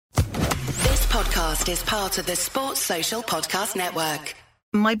podcast is part of the Sports Social Podcast Network.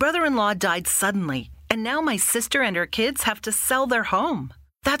 My brother-in-law died suddenly, and now my sister and her kids have to sell their home.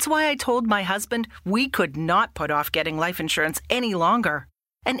 That's why I told my husband we could not put off getting life insurance any longer.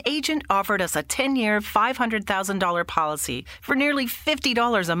 An agent offered us a 10-year, $500,000 policy for nearly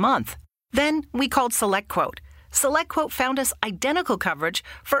 $50 a month. Then we called SelectQuote. SelectQuote found us identical coverage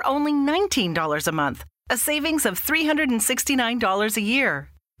for only $19 a month, a savings of $369 a year.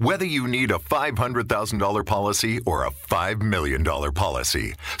 Whether you need a $500,000 policy or a $5 million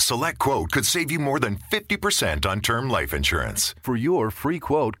policy, SelectQuote could save you more than 50% on term life insurance. For your free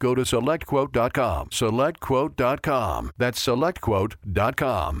quote, go to SelectQuote.com. SelectQuote.com. That's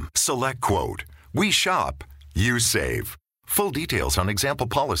SelectQuote.com. SelectQuote. We shop. You save. Full details on example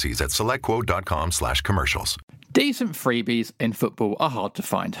policies at SelectQuote.com/commercials. Decent freebies in football are hard to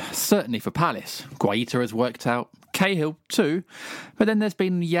find, certainly for Palace. Guaita has worked out, Cahill too, but then there's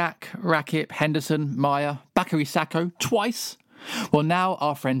been Yak, Rakip, Henderson, Maya, Bakary Sacco twice. Well, now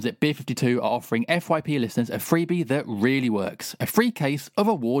our friends at Beer 52 are offering FYP listeners a freebie that really works, a free case of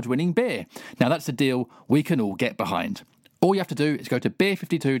award-winning beer. Now that's a deal we can all get behind. All you have to do is go to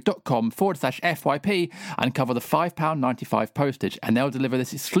beer52.com/FYP and cover the £5.95 postage, and they'll deliver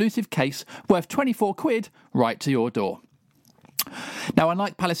this exclusive case worth £24 right to your door. Now,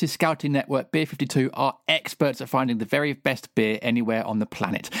 unlike Palace's scouting network, Beer 52 are experts at finding the very best beer anywhere on the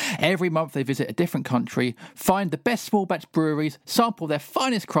planet. Every month they visit a different country, find the best small batch breweries, sample their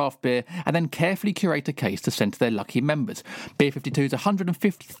finest craft beer, and then carefully curate a case to send to their lucky members. Beer 52's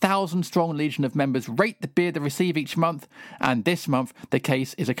 150,000 strong legion of members rate the beer they receive each month, and this month the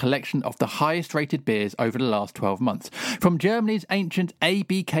case is a collection of the highest rated beers over the last 12 months. From Germany's ancient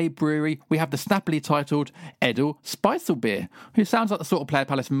ABK brewery, we have the snappily titled Edel Speisel beer, who sounds like the sort of player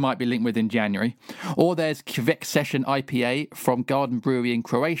Palace might be linked with in January. Or there's Kvek Session IPA from Garden Brewery in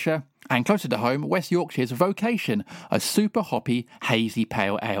Croatia. And closer to home, West Yorkshire's Vocation, a super hoppy, hazy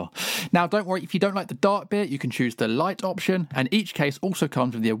pale ale. Now, don't worry, if you don't like the dark beer, you can choose the light option, and each case also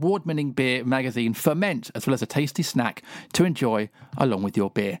comes with the award-winning beer magazine Ferment, as well as a tasty snack to enjoy along with your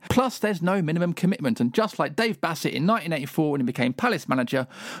beer. Plus, there's no minimum commitment, and just like Dave Bassett in 1984 when he became Palace manager,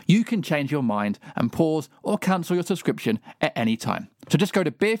 you can change your mind and pause or cancel your subscription at any time. So just go to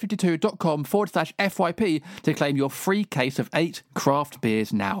beer52.com/FYP to claim your free case of 8 craft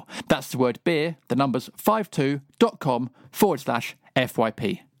beers now. That's the word beer, the numbers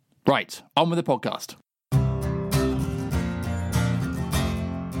 52.com/FYP. Right, on with the podcast.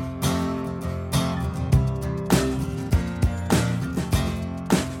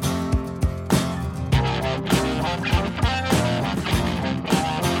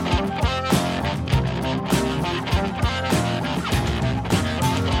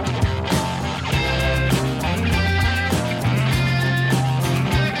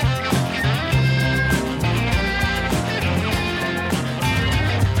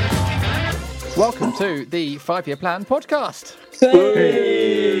 Welcome to the 5-Year Plan podcast.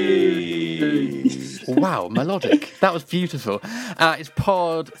 Hey! Wow, melodic. That was beautiful. It's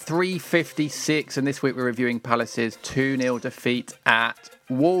pod 356, and this week we're reviewing Palace's 2-0 defeat at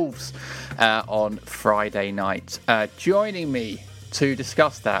Wolves on Friday night. Joining me to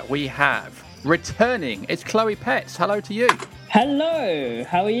discuss that, we have returning, it's Chloe Petts. Hello to you. Hello,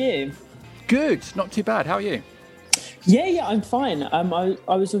 how are you? Good, not too bad. How are you? Yeah, I'm fine. I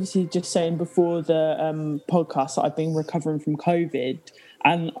was obviously just saying before the podcast that I've been recovering from COVID,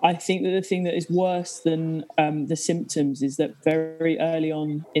 and I think that the thing that is worse than the symptoms is that very early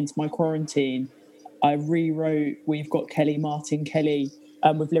on into my quarantine, I rewrote "We've Got Kelly, Martin Kelly"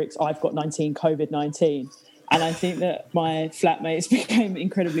 with lyrics "I've got 19, COVID-19." And I think that my flatmates became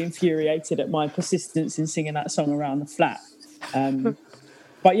incredibly infuriated at my persistence in singing that song around the flat.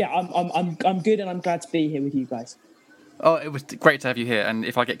 But yeah, I'm good, and I'm glad to be here with you guys. Oh, it was great to have you here. And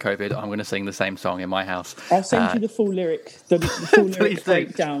if I get COVID, I'm going to sing the same song in my house. I'll send you the full lyric, the full lyric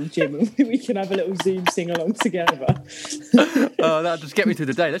breakdown, Jim. We can have a little Zoom sing along together. Oh, that'll just get me through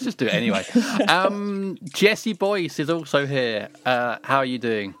the day. Let's just do it anyway. Jesse Boyce is also here. How are you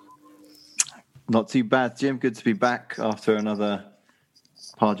doing? Not too bad, Jim. Good to be back after another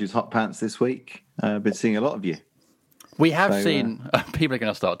Pardew's Hot Pants this week. Been seeing a lot of you. We have seen, people are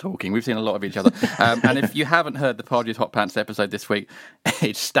going to start talking, we've seen a lot of each other. And if you haven't heard the Pardew's Hot Pants episode this week,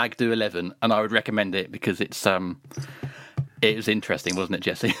 it's Stag Do 11, and I would recommend it because it was interesting, wasn't it,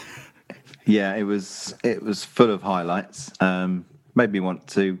 Jesse? Yeah, it was full of highlights. Made me want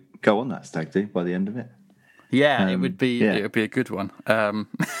to go on that Stag Do by the end of it. Yeah, it would be a good one.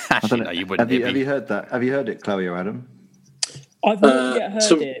 Actually, no, you wouldn't. Have you heard that? Have you heard it, Chloe or Adam? I've not yet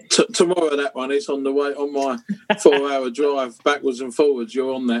heard it. Tomorrow, that one is on the way on my 4-hour drive backwards and forwards.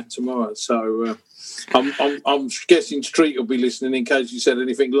 You're on that tomorrow, so I'm guessing Street will be listening in case you said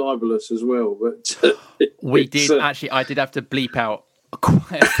anything libelous as well. But we did actually. I did have to bleep out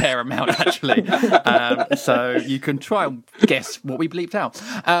quite a fair amount actually, so you can try and guess what we bleeped out.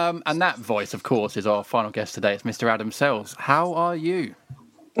 And that voice, of course, is our final guest today. It's Mr. Adam Sells. How are you?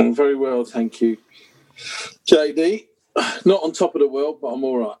 I'm very well, thank you, JD. Not on top of the world, but I'm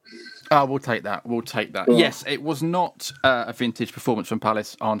all right. Oh, we'll take that. Right. Yes, it was not a vintage performance from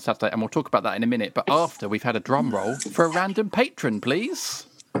Palace on Saturday, and we'll talk about that in a minute. But after, we've had a drum roll for a random patron, please.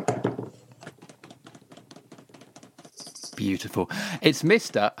 Beautiful. It's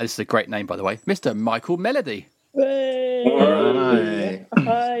Mr. This is a great name, by the way. Mr. Michael Melody. Hey.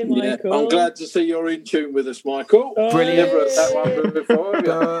 Hi, Michael. Yeah, I'm glad to see you're in tune with us, Michael. Brilliant. Never heard that one before.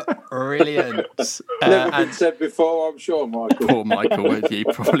 Brilliant. Never been said before, I'm sure, Michael. Poor Michael, you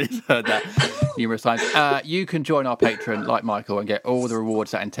probably heard that numerous times. You can join our Patreon, like Michael, and get all the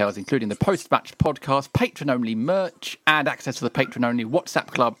rewards that entails, including the post-match podcast, patron-only merch, and access to the patron-only WhatsApp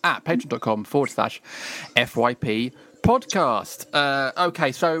club at patreon.com/FYP podcast.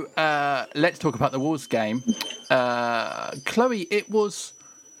 Okay, so let's talk about the Wolves game. Chloe, it was...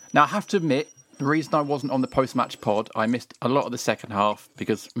 Now, I have to admit, the reason I wasn't on the post-match pod, I missed a lot of the second half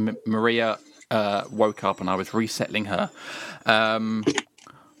because Maria woke up and I was resettling her. And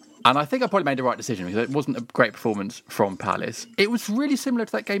I think I probably made the right decision because it wasn't a great performance from Palace. It was really similar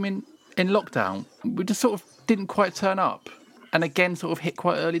to that game in lockdown. We just sort of didn't quite turn up. And again, sort of hit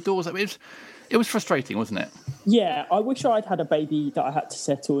quite early doors. It was frustrating, wasn't it? Yeah, I wish I'd had a baby that I had to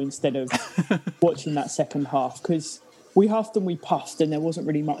settle instead of watching that second half, because we huffed and we puffed and there wasn't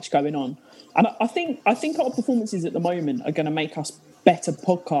really much going on. And I think our performances at the moment are going to make us better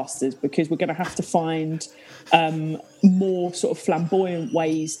podcasters, because we're going to have to find more sort of flamboyant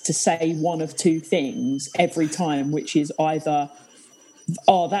ways to say one of two things every time, which is either,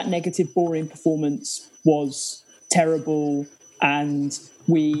 that negative, boring performance was terrible and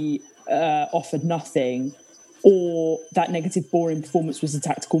we offered nothing, or that negative, boring performance was a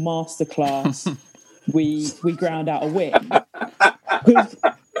tactical masterclass. we ground out a win.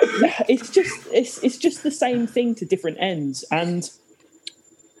 It's just the same thing to different ends, and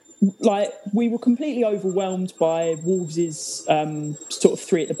like we were completely overwhelmed by Wolves' sort of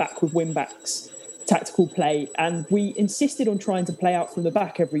three at the back with wing-backs tactical play, and we insisted on trying to play out from the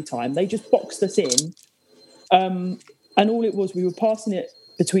back every time. They just boxed us in, and all it was, we were passing it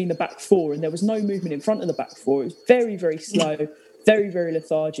between the back four and there was no movement in front of the back four. It was very, very slow, very, very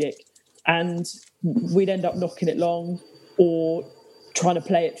lethargic, and we'd end up knocking it long or trying to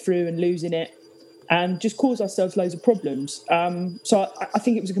play it through and losing it and just cause ourselves loads of problems. So I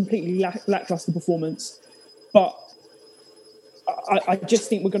think it was a completely lacklustre performance, but I just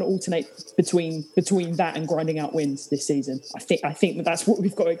think we're going to alternate between that and grinding out wins this season. I think that's what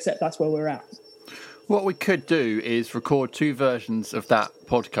we've got to accept. That's where we're at. What we could do is record two versions of that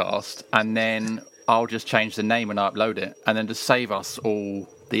podcast, and then I'll just change the name when I upload it, and then just save us all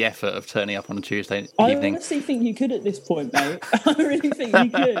the effort of turning up on a Tuesday evening. I honestly think you could at this point, mate. I really think you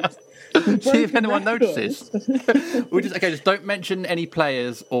could. See if anyone notices. Just don't mention any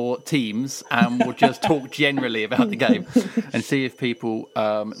players or teams, and we'll just talk generally about the game and see if people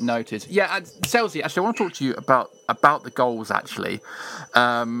notice. Yeah, Selzy, actually, I want to talk to you about the goals, actually.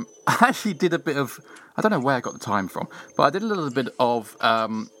 I actually did a bit of... I don't know where I got the time from, but I did a little bit of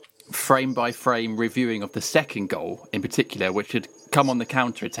frame-by-frame reviewing of the second goal in particular, which had come on the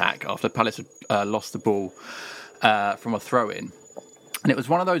counter-attack after Palace had lost the ball from a throw-in. And it was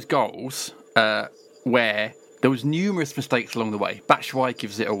one of those goals where there was numerous mistakes along the way. Batshuayi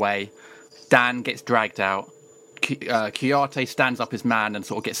gives it away. Dan gets dragged out. Kouyaté stands up his man and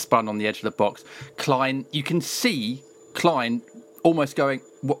sort of gets spun on the edge of the box. Klein, you can see Klein almost going,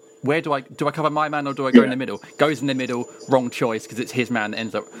 where do I cover my man or do I go in the middle? Goes in the middle, wrong choice because it's his man that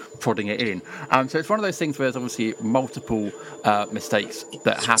ends up prodding it in. So it's one of those things where there's obviously multiple mistakes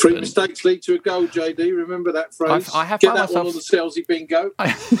that happen. 3 mistakes lead to a goal, JD. Remember that phrase? I have Get found that myself, one on the Selzy bingo. I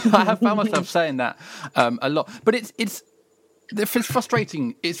have found myself saying that a lot, but it's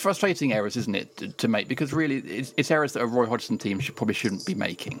frustrating. It's frustrating errors, isn't it, to make? Because really, it's errors that a Roy Hodgson team shouldn't be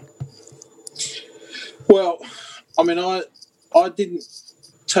making. Well, I mean, I didn't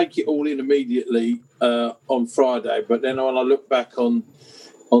take it all in immediately on Friday, but then when I look back on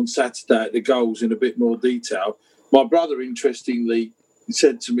Saturday at the goals in a bit more detail, my brother interestingly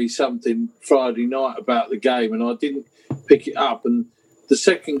said to me something Friday night about the game, and I didn't pick it up. And the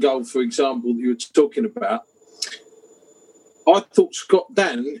second goal, for example, that you were talking about, I thought Scott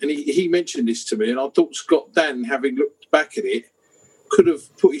Dan, and he mentioned this to me, and I thought Scott Dan, having looked back at it, could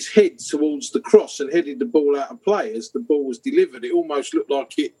have put his head towards the cross and headed the ball out of play as the ball was delivered. It almost looked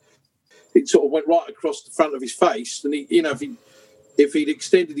like it sort of went right across the front of his face. And if he'd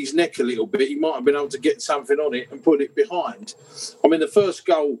extended his neck a little bit, he might have been able to get something on it and put it behind. I mean, the first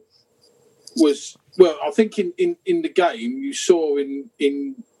goal was, well, I think in the game you saw in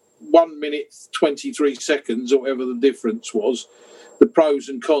 1 minute 23 seconds, or whatever the difference was, the pros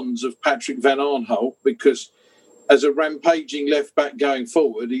and cons of Patrick Van Aanholt, because as a rampaging left back going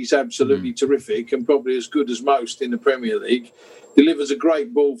forward, he's absolutely terrific and probably as good as most in the Premier League. Delivers a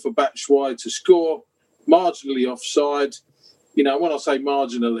great ball for Batshuayi to score, marginally offside. You know, when I say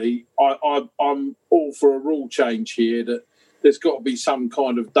marginally, I'm all for a rule change here, that there's got to be some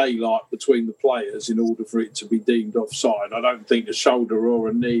kind of daylight between the players in order for it to be deemed offside. I don't think a shoulder or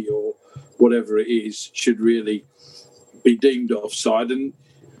a knee or whatever it is should really be deemed offside. And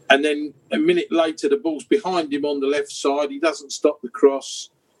then a minute later, the ball's behind him on the left side. He doesn't stop the cross.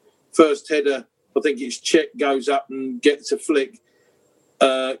 First header, I think it's Czech, goes up and gets a flick.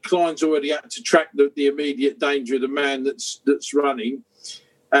 Klein's already had to track the immediate danger of the man that's running.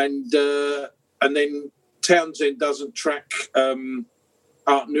 And then Townsend doesn't track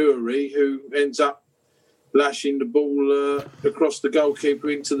Art Nuri, who ends up lashing the ball across the goalkeeper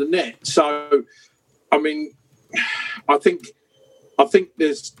into the net. So, I mean, I think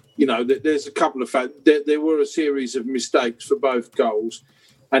there's a couple of facts. There were a series of mistakes for both goals,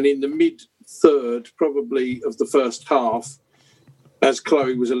 and in the mid-third, probably of the first half, as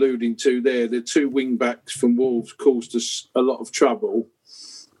Chloe was alluding to there, the two wing-backs from Wolves caused us a lot of trouble,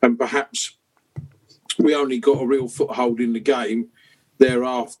 and perhaps we only got a real foothold in the game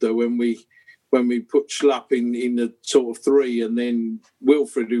thereafter when we put Schlupp in the sort of three, and then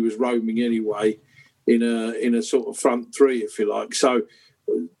Wilfred, who was roaming anyway, in a sort of front three, if you like. So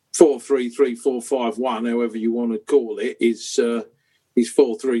 4-3-3, 4-5-1, however you want to call it, is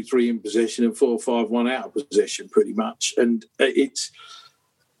 4-3-3 in possession and 4-5-1 out of possession, pretty much. And it's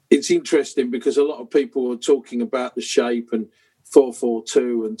interesting because a lot of people are talking about the shape and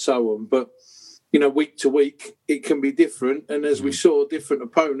 4-4-2 and so on, but you know, week to week it can be different, and as we saw, different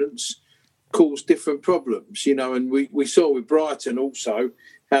opponents cause different problems. You know, and we saw with Brighton also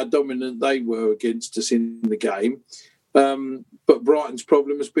how dominant they were against us in the game. But Brighton's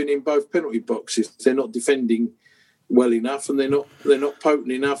problem has been in both penalty boxes. They're not defending well enough, and they're not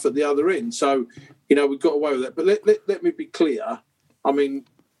potent enough at the other end. So, you know, we've got away with that. But let me be clear. I mean,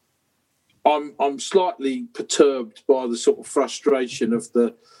 I'm slightly perturbed by the sort of frustration of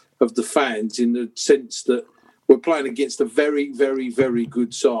the fans, in the sense that we're playing against a very, very, very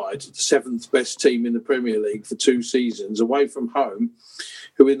good side, the seventh best team in the Premier League for 2 seasons, away from home,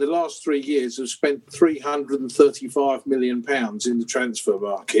 who in the last 3 years have spent £335 million in the transfer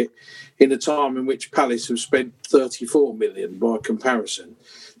market, in a time in which Palace have spent 34 million by comparison.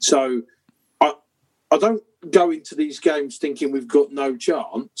 So I don't go into these games thinking we've got no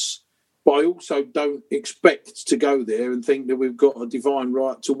chance, but I also don't expect to go there and think that we've got a divine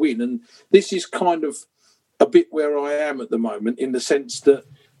right to win. And this is kind of a bit where I am at the moment, in the sense that,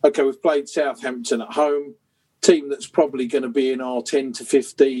 OK, we've played Southampton at home, team that's probably going to be in our 10 to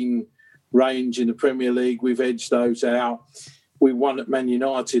 15 range in the Premier League. We've edged those out. We won at Man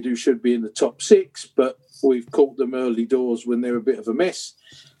United, who should be in the top 6, but we've caught them early doors when they're a bit of a mess.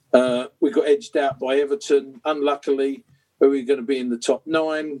 We got edged out by Everton, unluckily, who are going to be in the top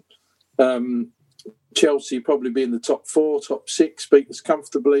 9. Chelsea probably be in the top 4, top 6, beat us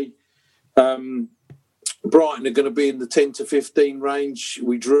comfortably. Brighton are going to be in the 10 to 15 range.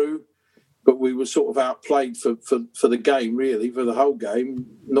 We drew, but we were sort of outplayed for the game, really, for the whole game,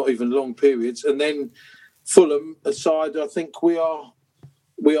 not even long periods. And then Fulham aside, I think we are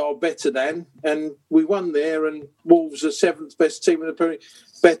better than, and we won there, and Wolves are 7th best team in the Premier League,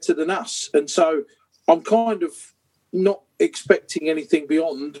 better than us. And so I'm kind of not expecting anything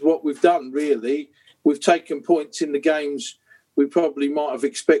beyond what we've done, really. We've taken points in the games we probably might have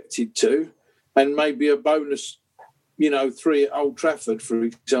expected to, and maybe a bonus, 3 at Old Trafford, for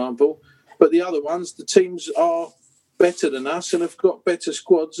example. But the other ones, the teams are better than us and have got better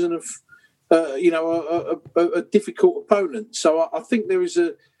squads and have, a difficult opponent. So I think there is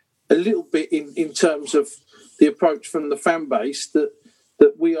a little bit in terms of the approach from the fan base that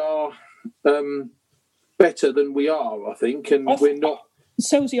we are better than we are, I think, and we're not.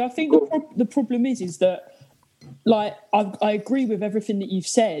 Selzy, I think the problem is that, like, I agree with everything that you've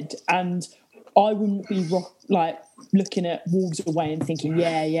said, and I wouldn't be looking at Wolves away and thinking,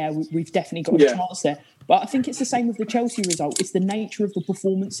 we've definitely got a chance there. But I think it's the same with the Chelsea result. It's the nature of the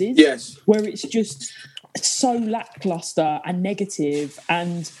performances, where it's just so lacklustre and negative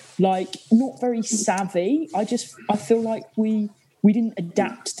and not very savvy. I feel like we we didn't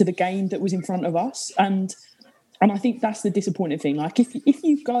adapt to the game that was in front of us. And I think that's the disappointing thing. Like, if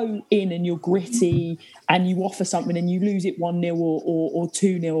you go in and you're gritty and you offer something and you lose it 1-0 or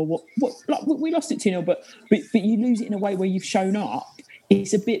 2-0 or what like we lost it 2-0, but you lose it in a way where you've shown up,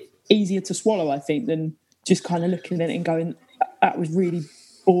 it's a bit easier to swallow, I think, than just kind of looking at it and going, that was really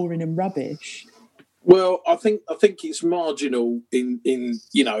boring and rubbish. Well, I think it's marginal in it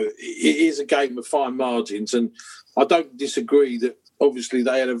is a game of fine margins, and I don't disagree that obviously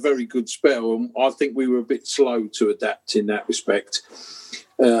they had a very good spell, and I think we were a bit slow to adapt in that respect.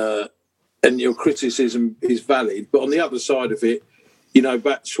 And your criticism is valid, but on the other side of it,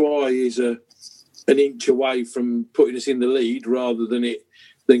 Batshuayi is an inch away from putting us in the lead rather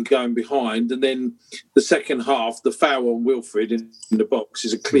than going behind. And then the second half, the foul on Wilfred in the box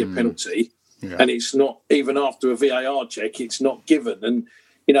is a clear penalty. Yeah. And it's not, even after a VAR check, it's not given. And,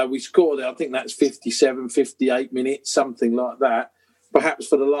 we scored it, I think that's 57, 58 minutes, something like that. Perhaps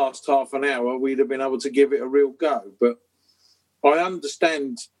for the last half an hour, we'd have been able to give it a real go. But I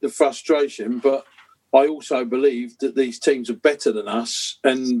understand the frustration, but I also believe that these teams are better than us.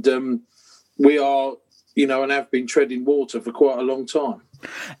 And we are, and have been treading water for quite a long time.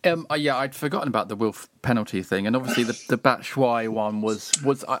 I'd forgotten about the Wilf penalty thing, and obviously the Batshuayi one was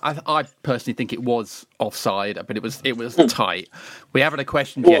I personally think it was offside, but it was tight. We have had a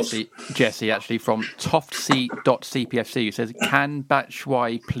question, Jesse, actually from Toftsy.cpfc, who says, "Can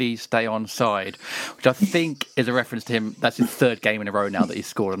Batshuayi please stay onside?" Which I think is a reference to him. That's his third game in a row now that he's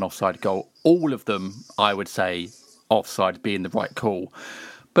scored an offside goal. All of them, I would say, offside being the right call,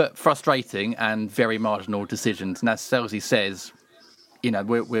 but frustrating and very marginal decisions. And as Selzy says,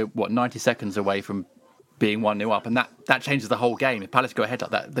 we're 90 seconds away from being 1-0 up, and that changes the whole game. If Palace go ahead like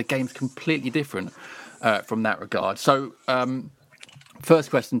that, the game's completely different from that regard. So,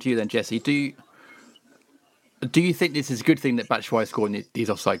 first question to you then, Jesse: Do you think this is a good thing that Batshuayi is scoring these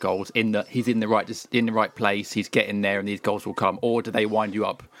offside goals? In that he's in the right place, he's getting there, and these goals will come, or do they wind you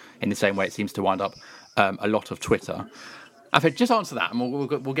up in the same way it seems to wind up a lot of Twitter? I think just answer that, and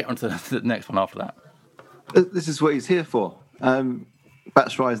we'll get on to the next one after that. This is what he's here for.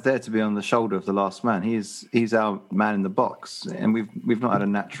 Batshuayi is there to be on the shoulder of the last man. He's our man in the box, and we've not had a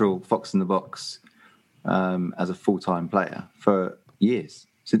natural fox in the box as a full-time player for years,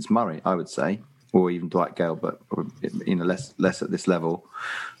 since Murray, I would say, or even Dwight Gale, but less at this level.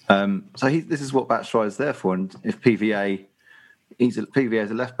 This is what Batshuayi is there for. And if PVA is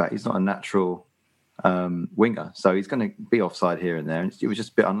a left back, he's not a natural winger, so he's going to be offside here and there. And it was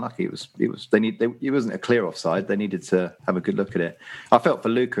just a bit unlucky. It wasn't a clear offside. They needed to have a good look at it. I felt for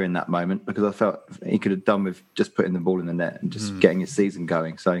Luka in that moment because I felt he could have done with just putting the ball in the net and just getting his season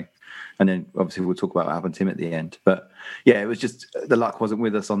going. So, and then obviously we'll talk about what happened to him at the end. But yeah, it was just the luck wasn't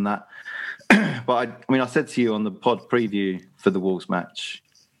with us on that. But I said to you on the pod preview for the Wolves match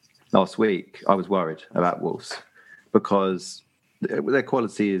last week, I was worried about Wolves because their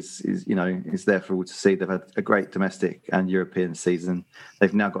quality is there for all to see. They've had a great domestic and European season.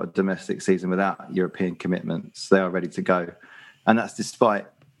 They've now got a domestic season without European commitments. They are ready to go. And that's despite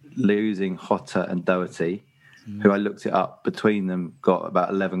losing Hotter and Doherty, who I looked it up, between them got about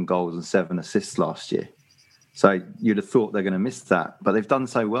 11 goals and 7 assists last year. So you'd have thought they're going to miss that. But they've done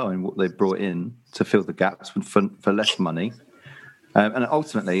so well in what they've brought in to fill the gaps for less money. And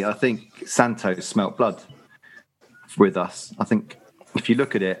ultimately, I think Santos smelt blood with us. I think if you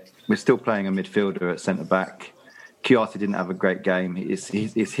look at it, we're still playing a midfielder at centre-back. Chiarte didn't have a great game. It's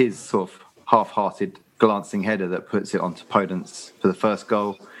his sort of half-hearted glancing header that puts it onto Podence for the first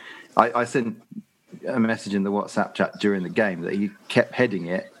goal. I sent a message in the WhatsApp chat during the game that he kept heading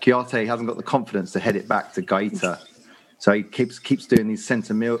it. Chiarte hasn't got the confidence to head it back to Gaeta. So he keeps doing these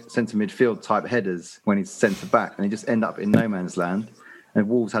centre midfield type headers when he's centre-back, and he just end up in no man's land. And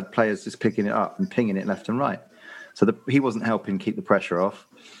Wolves had players just picking it up and pinging it left and right. So he wasn't helping keep the pressure off.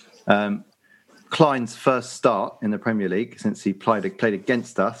 Klein's first start in the Premier League since he played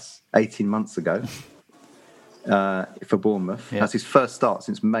against us 18 months ago for Bournemouth. Yeah. That's his first start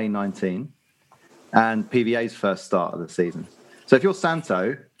since May 19, and PVA's first start of the season. So if you're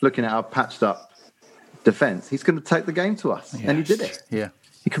Santo, looking at our patched up defence, he's going to take the game to us. Yes. And he did it. Yeah.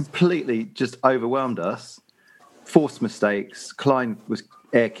 He completely just overwhelmed us, forced mistakes. Klein was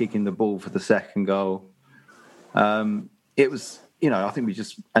air kicking the ball for the second goal. It was, I think we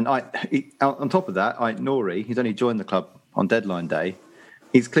just, and on top of that, Nori, he's only joined the club on deadline day.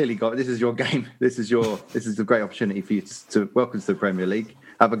 He's clearly got, this is your game. This is a great opportunity for you to welcome to the Premier League.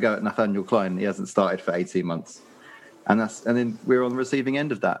 Have a go at Nathaniel Klein. He hasn't started for 18 months. And then we're on the receiving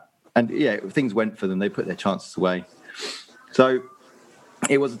end of that. And yeah, things went for them. They put their chances away. So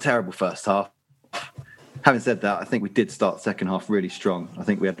it was a terrible first half. Having said that, I think we did start the second half really strong. I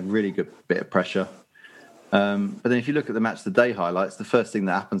think we had a really good bit of pressure. But then if you look at the match of the day highlights, the first thing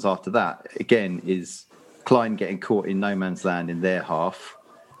that happens after that, again, is Klein getting caught in no man's land in their half.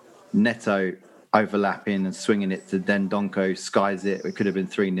 Neto overlapping and swinging it to Dendonko, skies it. It could have been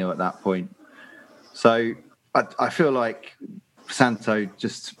 3-0 at that point. So I feel like Santo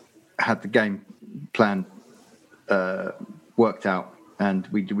just had the game plan worked out, and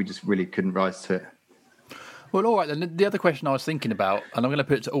we just really couldn't rise to it. Well, all right, then the other question I was thinking about, and I'm going to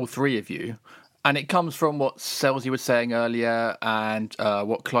put it to all three of you, and it comes from what Selzy was saying earlier and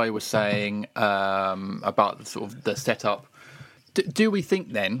what Chloe was saying about the sort of the setup. Do we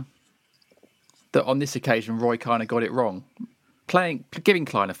think then that on this occasion Roy kind of got it wrong? Giving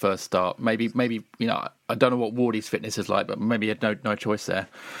Klein a first start, maybe I don't know what Wardy's fitness is like, but maybe he had no choice there.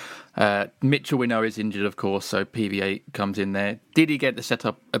 Mitchell, we know, is injured, of course, so PVA comes in there. Did he get the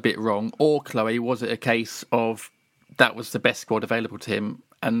setup a bit wrong? Or, Chloe, was it a case of that was the best squad available to him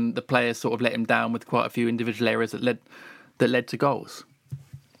and the players sort of let him down with quite a few individual errors that led to goals?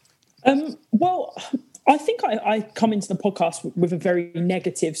 Well, I think I come into the podcast with a very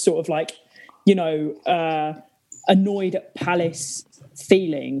negative sort of annoyed at Palace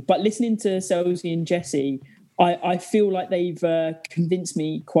feeling. But listening to Selzy and Jesse, I feel like they've convinced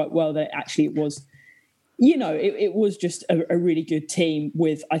me quite well that actually it was, it was just a really good team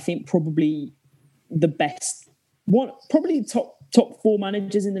with, I think, probably the best one, probably top 4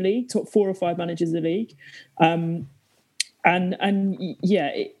 managers in the league, top 4 or 5 managers in the league.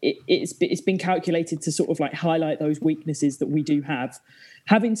 It's been calculated to sort of like highlight those weaknesses that we do have.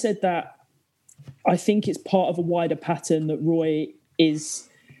 Having said that, I think it's part of a wider pattern that Roy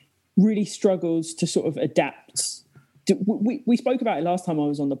really struggles to sort of adapt. We spoke about it last time I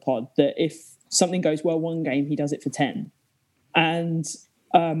was on the pod, that if something goes well one game, he does it for 10. And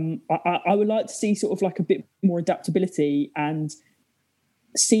I would like to see sort of like a bit more adaptability, and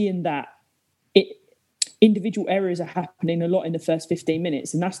seeing that individual errors are happening a lot in the first 15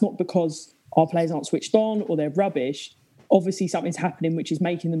 minutes. And that's not because our players aren't switched on or they're rubbish. Obviously something's happening which is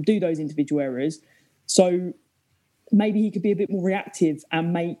making them do those individual errors. So maybe he could be a bit more reactive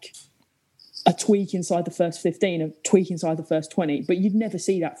and make a tweak inside the first 15, a tweak inside the first 20. But you'd never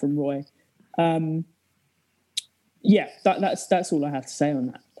see that from Roy. That's all I have to say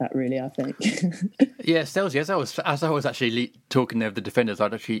on that really, I think. Yeah, Selzy, as I was actually talking there of the defenders, I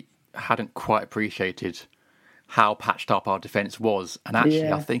hadn't quite appreciated how patched up our defence was. And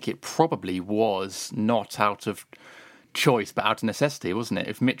actually, I think it probably was not out of choice, but out of necessity, wasn't it?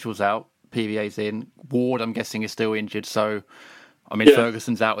 If Mitchell's out, PVA's in. Ward, I'm guessing, is still injured. So,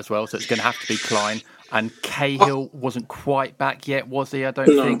 Ferguson's out as well, so it's going to have to be Klein. And Cahill wasn't quite back yet, was he? I don't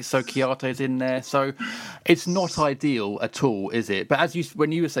think. So Chiato's in there. So it's not ideal at all, is it? But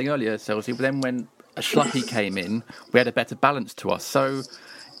when you were saying earlier, Selzy, then when Schluppy came in, we had a better balance to us. So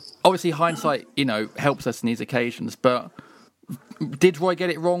obviously hindsight, helps us in these occasions. But did Roy get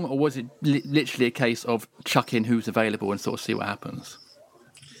it wrong, or was it literally a case of chuck in who's available and sort of see what happens?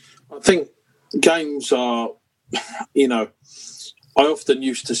 I think games are, I often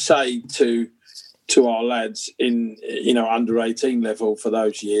used to say to our lads in, under 18 level for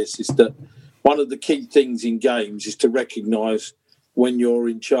those years, is that one of the key things in games is to recognise when you're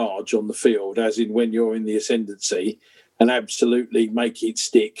in charge on the field, as in when you're in the ascendancy, and absolutely make it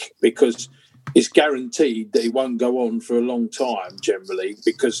stick, because it's guaranteed that it won't go on for a long time generally,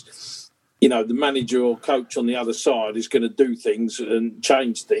 because, the manager or coach on the other side is going to do things and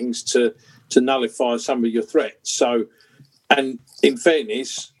change things to nullify some of your threats. So, and in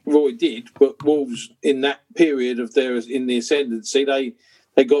fairness, Roy did, but Wolves in that period of theirs in the ascendancy,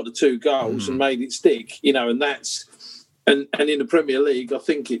 they got the 2 goals and made it stick, and that's, and in the Premier League, I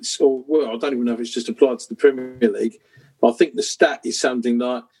think I don't even know if it's just applied to the Premier League. I think the stat is something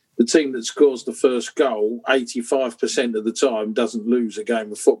like the team that scores the first goal 85% of the time doesn't lose a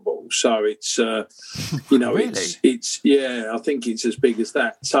game of football. So it's, Really? I think it's as big as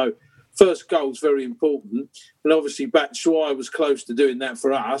that. So first goal's very important. And obviously Batshuayi was close to doing that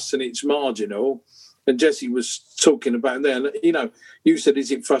for us, and it's marginal. And Jesse was talking about there, and, you said,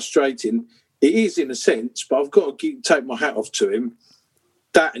 is it frustrating? It is in a sense, but I've got to take my hat off to him.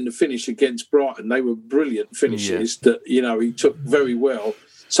 That and the finish against Brighton, they were brilliant finishes that, he took very well.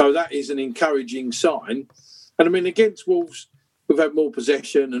 So that is an encouraging sign. And against Wolves, we've had more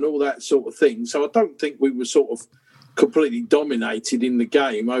possession and all that sort of thing. So I don't think we were sort of completely dominated in the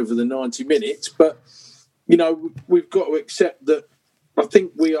game over the 90 minutes. But, we've got to accept that I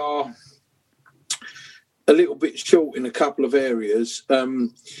think we are a little bit short in a couple of areas.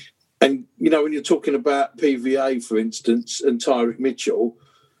 And, when you're talking about PVA, for instance, and Tyrick Mitchell,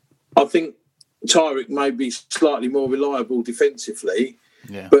 I think Tyrick may be slightly more reliable defensively,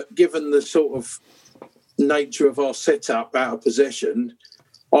 Yeah. but given the sort of nature of our setup out of possession,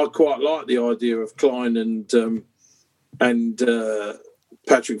 I quite like the idea of Klein and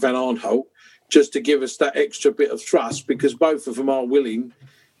Patrick Van Aanholt, just to give us that extra bit of thrust, because both of them are willing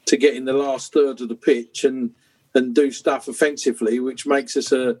to get in the last third of the pitch and do stuff offensively, which makes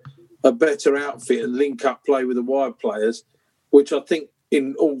us a better outfit and link up play with the wide players, which I think,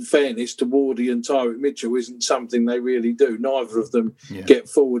 in all fairness to Wardy and Tyrick Mitchell, isn't something they really do. Neither of them get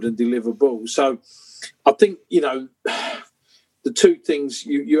forward and deliver balls. So I think, the two things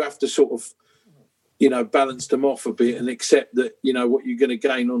you have to sort of, balance them off a bit and accept that, what you're going to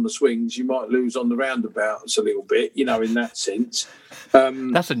gain on the swings, you might lose on the roundabouts a little bit, in that sense.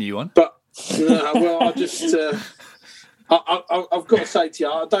 That's a new one. But, I just, I've got to say to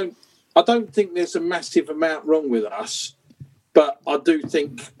you, I don't think there's a massive amount wrong with us. But I do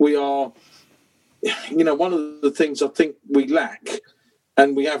think we are, one of the things I think we lack,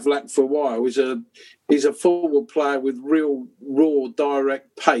 and we have lacked for a while, is a forward player with real raw,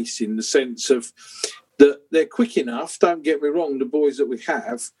 direct pace, in the sense of that they're quick enough. Don't get me wrong, the boys that we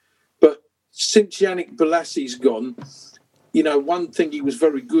have, but since Yannick Bolassi's gone, one thing he was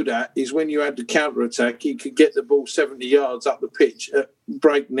very good at is when you had the counter attack, he could get the ball 70 yards up the pitch at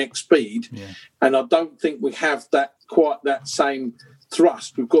breakneck speed. Yeah. And I don't think we have quite that same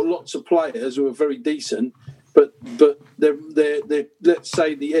thrust. We've got lots of players who are very decent, but they're let's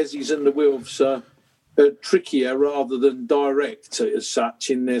say the Ezzies and the Wilfs are trickier rather than direct as such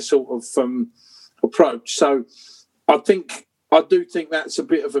in their sort of approach. So I do think that's a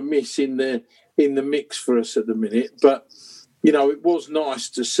bit of a miss in the mix for us at the minute. But it was nice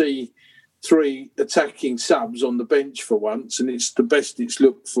to see 3 attacking subs on the bench for once, and it's the best it's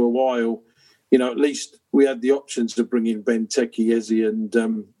looked for a while. At least we had the options to bring in Benteke, Eze and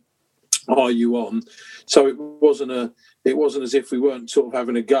Ayew on. So it wasn't as if we weren't sort of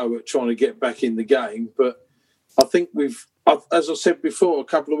having a go at trying to get back in the game. But I think as I said before a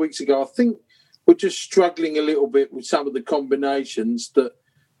couple of weeks ago, I think we're just struggling a little bit with some of the combinations that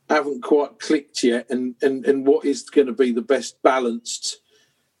haven't quite clicked yet, and what is going to be the best balanced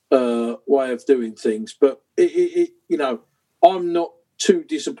way of doing things. But I'm not too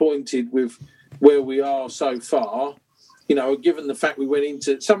disappointed with where we are so far. Given the fact we went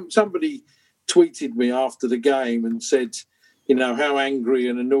into somebody tweeted me after the game and said, how angry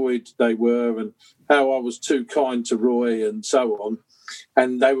and annoyed they were, and how I was too kind to Roy and so on,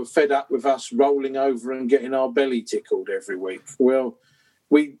 and they were fed up with us rolling over and getting our belly tickled every week. Well,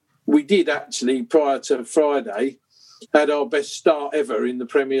 we did actually, prior to Friday, had our best start ever in the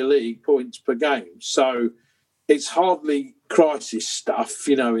Premier League, points per game. So it's hardly crisis stuff,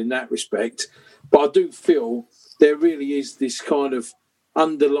 in that respect. But I do feel there really is this kind of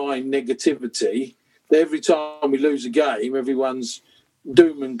underlying negativity that every time we lose a game, everyone's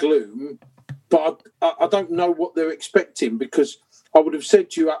doom and gloom. But I don't know what they're expecting, because I would have said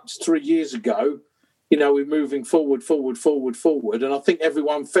to you up to 3 years ago, we're moving forward. And I think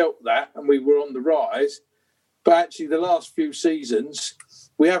everyone felt that, and we were on the rise. But actually, the last few seasons,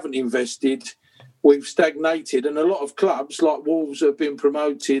 we haven't invested. We've stagnated. And a lot of clubs, like Wolves, have been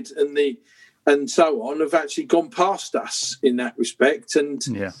promoted and so on, have actually gone past us in that respect. And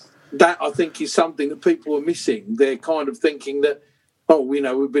that, I think, is something that people are missing. They're kind of thinking that,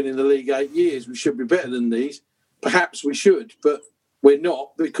 we've been in the league 8 years. We should be better than these. Perhaps we should, but we're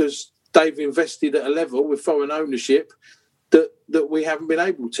not, because they've invested at a level with foreign ownership that we haven't been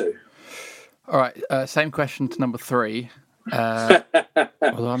able to. All right, same question to number 3. Although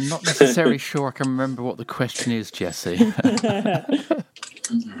I'm not necessarily sure I can remember what the question is, Jesse.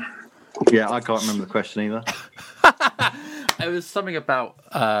 Yeah, I can't remember the question either. It was something about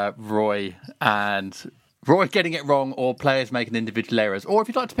Roy getting it wrong, or players making individual errors. Or if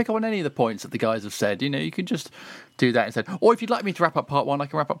you'd like to pick up on any of the points that the guys have said, you can just do that instead. Or if you'd like me to wrap up part 1, I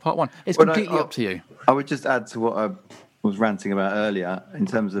can wrap up part 1. It's completely up to you. I would just add to what I was ranting about earlier, in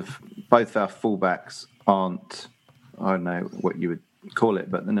terms of both our fullbacks aren't, I don't know what you would call it,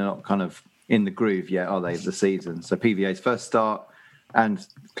 but they're not kind of in the groove yet, are they, the season? So PVA's first start and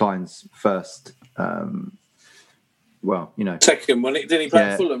Klein's first, second one. Didn't he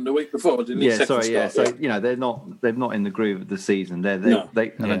play Fulham the week before? Didn't he? So they're not in the groove of the season. I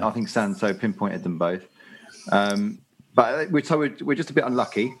think Sanso pinpointed them both. But we're just a bit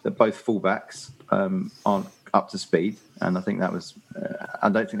unlucky that both fullbacks aren't up to speed, and I think that was. I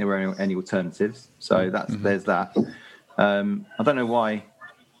don't think there were any alternatives. So there's that. I don't know why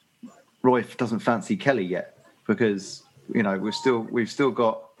Roy doesn't fancy Kelly yet, because we've still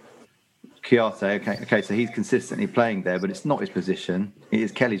got Kouyaté, okay, so he's consistently playing there, but it's not his position. It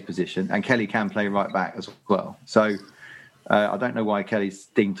is Kelly's position, and Kelly can play right back as well. So I don't know why Kelly's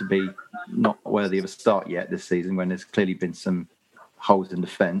deemed to be not worthy of a start yet this season, when there's clearly been some holes in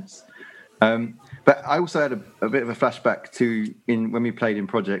defence. But I also had a bit of a flashback to when we played in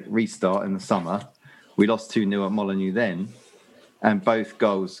Project Restart in the summer. We lost 2-0 at Molineux then, and both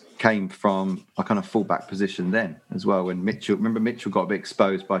goals came from a kind of fullback position then as well. When Mitchell got a bit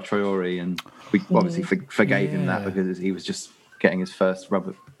exposed by Traore, and we obviously forgave him that because he was just getting his first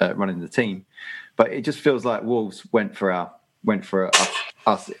run in the team. But it just feels like Wolves went for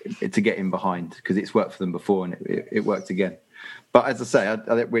us to get in behind, because it's worked for them before and it worked again. But as I say, I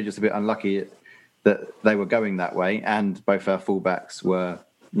think we're just a bit unlucky that they were going that way, and both our fullbacks were,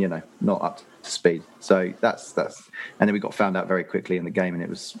 not up to speed. So that's, and then we got found out very quickly in the game, and it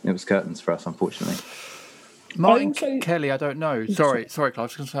was curtains for us, unfortunately. Kelly, I don't know. Sorry, Clive. I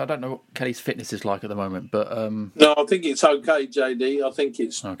was going to say, I don't know what Kelly's fitness is like at the moment, but no, I think it's okay, JD. I think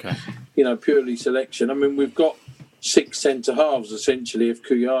it's okay. Purely selection. I mean, we've got 6 centre halves essentially, if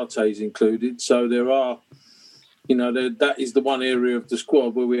Kouyaté is included. So there are, that is the one area of the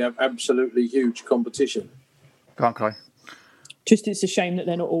squad where we have absolutely huge competition. Can't Clive. Just it's a shame that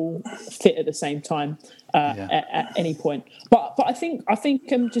they're not all fit at the same time at any point. But I think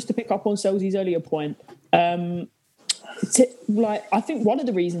just to pick up on Selzy's earlier point, I think one of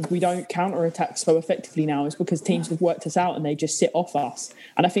the reasons we don't counter-attack so effectively now is because teams have worked us out and they just sit off us.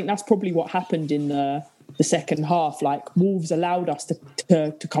 And I think that's probably what happened in the second half. Like, Wolves allowed us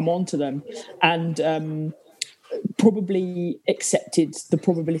to come onto them, and probably accepted the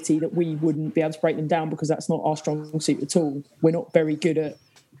probability that we wouldn't be able to break them down, because that's not our strong suit at all. We're not very good at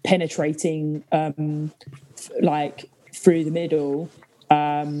penetrating through the middle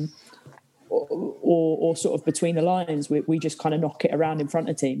or sort of between the lines. We just kind of knock it around in front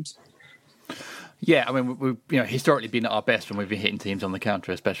of teams. Yeah, I mean, we've historically been at our best when we've been hitting teams on the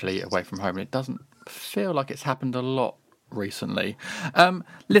counter, especially away from home, and it doesn't feel like it's happened a lot recently.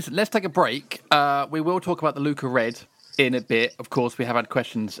 Listen, let's take a break. We will talk about the Luka Red in a bit. Of course, we have had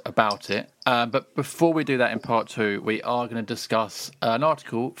questions about it. But before we do that in part 2, we are going to discuss an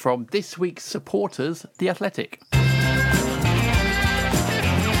article from this week's supporters, The Athletic.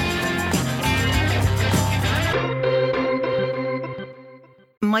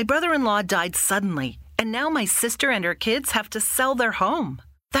 My brother-in-law died suddenly, and now my sister and her kids have to sell their home.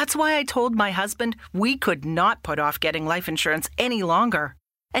 That's why I told my husband we could not put off getting life insurance any longer.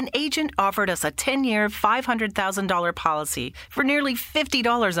 An agent offered us a 10-year, $500,000 policy for nearly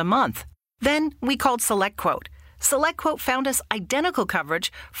 $50 a month. Then we called SelectQuote. SelectQuote found us identical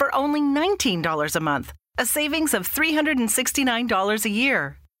coverage for only $19 a month, a savings of $369 a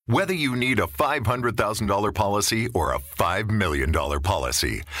year. Whether you need a $500,000 policy or a $5 million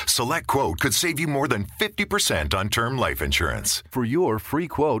policy, SelectQuote could save you more than 50% on term life insurance. For your free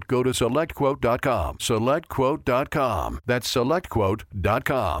quote, go to SelectQuote.com. SelectQuote.com. That's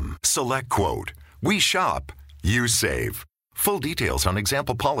SelectQuote.com. SelectQuote. We shop. You save. Full details on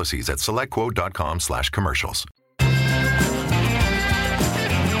example policies at SelectQuote.com/commercials.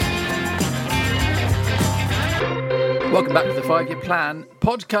 Welcome back to the 5-Year Plan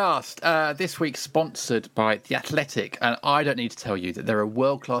podcast. This week sponsored by The Athletic. And I don't need to tell you that they're a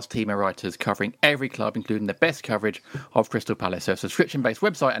world-class team of writers covering every club, including the best coverage of Crystal Palace. So a subscription-based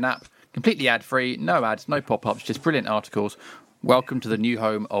website and app, completely ad-free, no ads, no pop-ups, just brilliant articles. Welcome to the new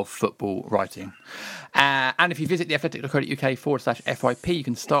home of football writing. And if you visit theathletic.co.uk/FYP, you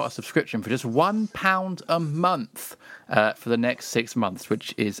can start a subscription for just £1 a month for the next 6 months,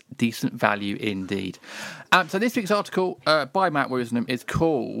 which is decent value indeed. So this week's article by Matt Woosnam is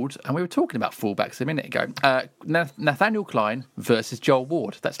called, and we were talking about fullbacks a minute ago, Nathaniel Klein versus Joel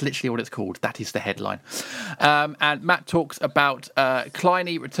Ward. That's literally what it's called. That is the headline. And Matt talks about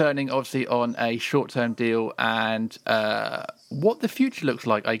Kleiny returning, obviously, on a short-term deal, and what the future looks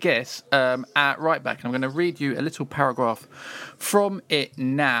like, I guess, at right back. And I'm going to read you a little paragraph from it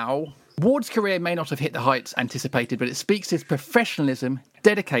now. Ward's career may not have hit the heights anticipated, but it speaks to his professionalism,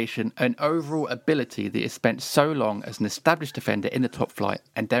 dedication and overall ability that he has spent so long as an established defender in the top flight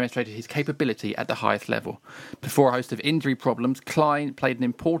and demonstrated his capability at the highest level. Before a host of injury problems, Klein played an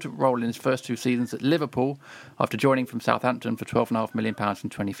important role in his first 2 seasons at Liverpool after joining from Southampton for £12.5 million in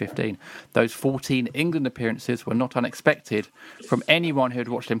 2015. Those 14 England appearances were not unexpected from anyone who had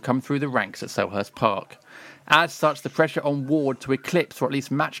watched him come through the ranks at Selhurst Park. As such, the pressure on Ward to eclipse or at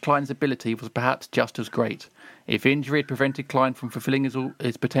least match Klein's ability was perhaps just as great. If injury had prevented Klein from fulfilling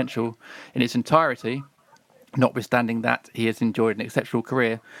his potential in its entirety, Notwithstanding that he has enjoyed an exceptional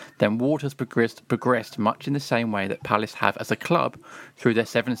career, then Ward has progressed much in the same way that Palace have as a club through their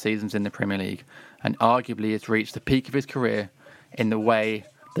 7 seasons in the Premier League, and arguably has reached the peak of his career in the way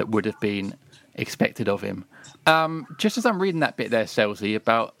that would have been expected of him. Just as I'm reading that bit there, Selzy,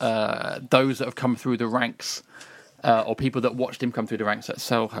 about those that have come through the ranks, or people that watched him come through the ranks at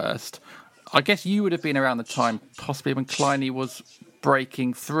Selhurst, I guess you would have been around the time possibly when Kleiny was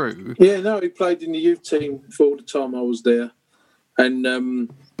breaking through. Yeah, no, he played in the youth team for all the time I was there. And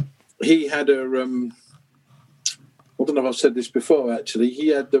he had I don't know if I've said this before, actually. He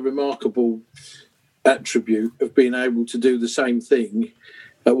had the remarkable attribute of being able to do the same thing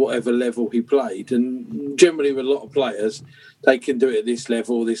at whatever level he played. And generally with a lot of players, they can do it at this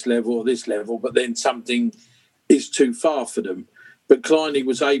level, this level, or this level, but then something is too far for them. But Kleiny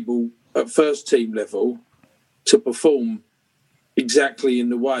was able, at first team level, to perform exactly in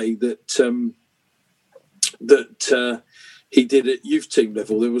the way that he did at youth team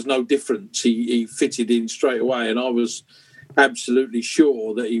level. There was no difference. He fitted in straight away, and I was absolutely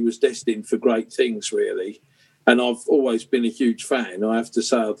sure that he was destined for great things, really. And I've always been a huge fan. I have to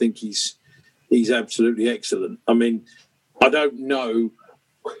say, I think he's absolutely excellent. I mean, I don't know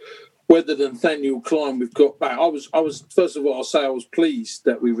whether Nathaniel Klein we've got back. I was first of all, I'll say I was pleased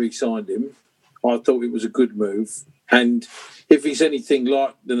that we re-signed him. I thought it was a good move. And if he's anything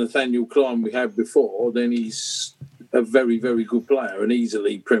like the Nathaniel Klein we had before, then he's a very, very good player and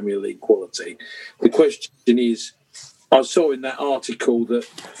easily Premier League quality. The question is, I saw in that article that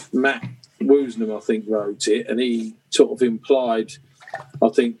Matt Woosnam, I think, wrote it, and he sort of implied, I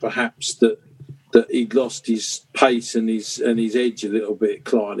think, perhaps that he'd lost his pace and his edge a little bit,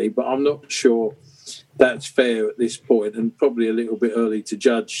 Kleiny, but I'm not sure that's fair at this point, and probably a little bit early to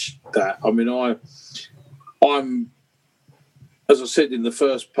judge that. I mean, I'm, as I said in the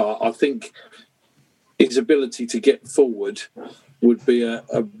first part, I think his ability to get forward would be a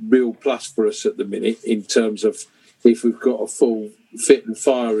real plus for us at the minute in terms of if we've got a full fit and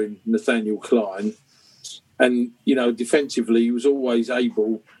firing Nathaniel Klein. And, you know, defensively, he was always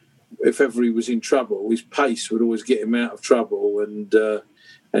able, if ever he was in trouble, his pace would always get him out of trouble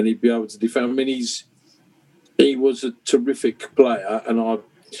and he'd be able to defend. I mean, he was a terrific player, and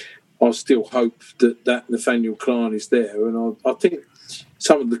I still hope that Nathaniel Klein is there. And I think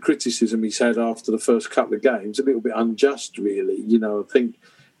some of the criticism he's had after the first couple of games a little bit unjust, really. You know, I think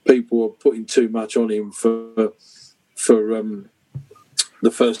people are putting too much on him for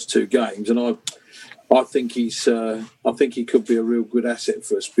the first 2 games, and I think he could be a real good asset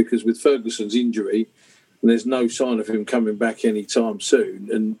for us, because with Ferguson's injury, there's no sign of him coming back anytime soon,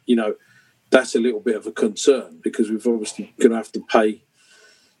 and you know that's a little bit of a concern, because we've obviously going to have to pay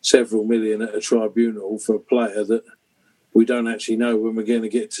several million at a tribunal for a player that we don't actually know when we're going to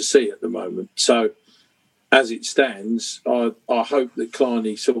get to see at the moment. So as it stands, I hope that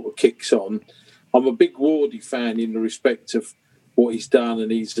Kleiny sort of kicks on. I'm a big Wardy fan in the respect of what he's done,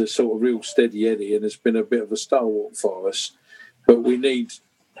 and he's a sort of real steady Eddie and has been a bit of a stalwart for us. But we need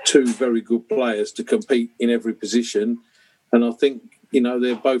 2 very good players to compete in every position, and I think, you know,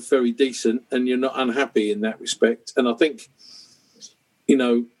 they're both very decent, and you're not unhappy in that respect. And I think, you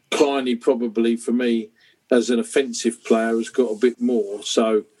know, Kleiny probably, for me, as an offensive player, has got a bit more.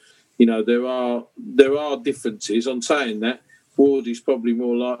 So, you know, there are differences. On saying that, Wardy's probably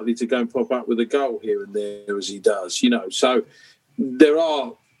more likely to go and pop up with a goal here and there as he does, you know. So there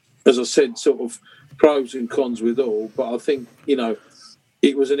are, as I said, sort of pros and cons with all. But I think, you know,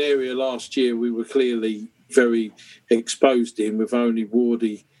 it was an area last year we were clearly very exposed in, with only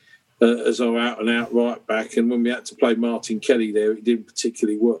Wardy as our out-and-out right-back. And when we had to play Martin Kelly there, it didn't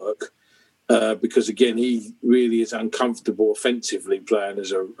particularly work because, again, he really is uncomfortable offensively playing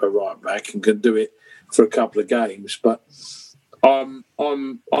as a right-back and can do it for a couple of games. But I'm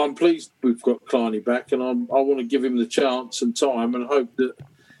pleased we've got Kleiny back, and I want to give him the chance and time, and hope that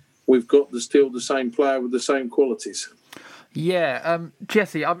we've got still the same player with the same qualities. Yeah,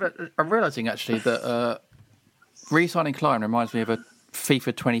 Jesse, I'm realising actually that re-signing Klein reminds me of a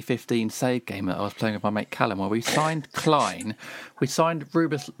FIFA 2015 save game that I was playing with my mate Callum, where we signed Klein, we signed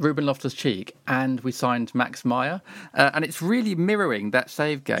Ruben Loftus-Cheek, and we signed Max Meyer, and it's really mirroring that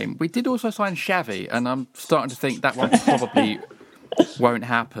save game. We did also sign Xavi, and I'm starting to think that one probably won't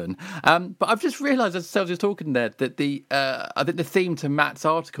happen. But I've just realised, as I was talking there, that I think the theme to Matt's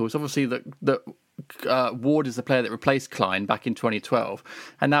article is obviously that Ward is the player that replaced Klein back in 2012,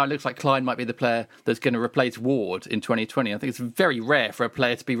 and now it looks like Klein might be the player that's going to replace Ward in 2020. I think it's very rare for a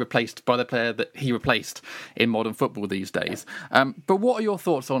player to be replaced by the player that he replaced in modern football these days. But what are your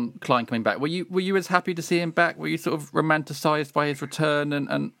thoughts on Klein coming back? Were you as happy to see him back? Were you sort of romanticised by his return?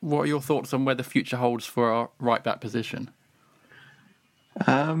 And what are your thoughts on where the future holds for our right back position?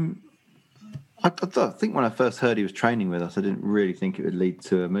 I think when I first heard he was training with us, I didn't really think it would lead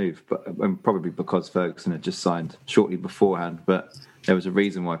to a move, but probably because Ferguson had just signed shortly beforehand. But there was a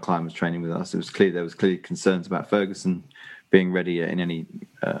reason why Klein was training with us. It was clear there was clearly concerns about Ferguson being ready in any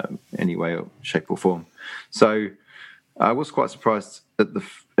way or shape or form. So I was quite surprised at the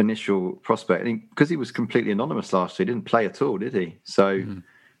initial prospect. I think because he was completely anonymous last year, he didn't play at all, did he? So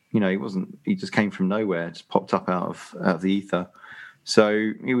he wasn't. He just came from nowhere, just popped up out of the ether.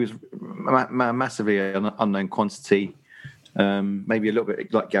 So he was massively an unknown quantity, maybe a little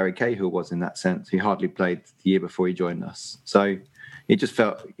bit like Gary Cahill was in that sense. He hardly played the year before he joined us. So it just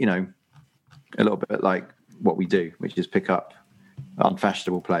felt, a little bit like what we do, which is pick up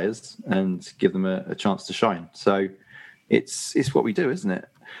unfashionable players and give them a chance to shine. So it's what we do, isn't it?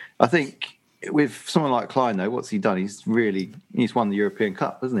 I think with someone like Klein, though, what's he done? He's won the European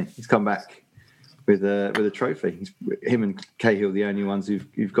Cup, hasn't he? He's come back with a trophy. Him and Cahill the only ones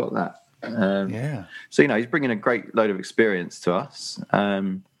who've got that. So he's bringing a great load of experience to us,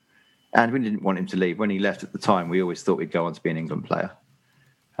 and we didn't want him to leave. When he left at the time, we always thought he'd go on to be an England player.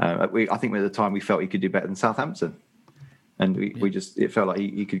 I think at the time we felt he could do better than Southampton, and it felt like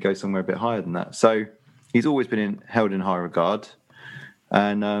he could go somewhere a bit higher than that. So he's always been held in high regard,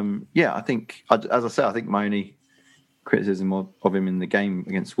 and I think, as I said, I think my only criticism of him in the game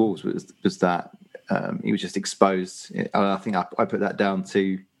against Wolves was that he was just exposed. I think I put that down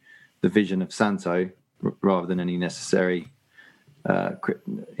to the vision of Santo rather than any necessary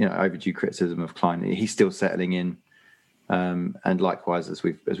overdue criticism of Klein. He's still settling in, and likewise as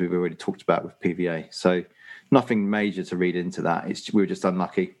we've already talked about with PVA. So nothing major to read into that. We were just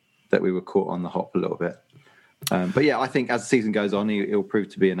unlucky that we were caught on the hop a little bit. But I think as the season goes on, he'll prove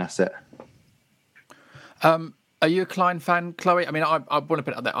to be an asset. Are you a Klein fan, Chloe? I mean, I want to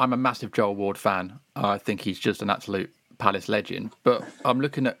put it out there. I'm a massive Joel Ward fan. I think he's just an absolute Palace legend. But I'm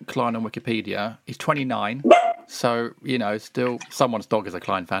looking at Klein on Wikipedia. He's 29. So, still someone's dog is a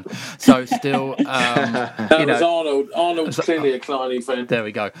Klein fan. So still... that was Arnold. Arnold's clearly a Klein fan. There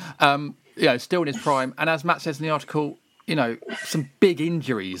we go. Still in his prime. And as Matt says in the article, some big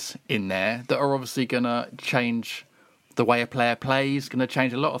injuries in there that are obviously going to change the way a player plays, going to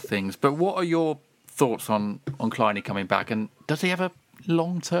change a lot of things. But what are your thoughts on Kleiny coming back, and does he have a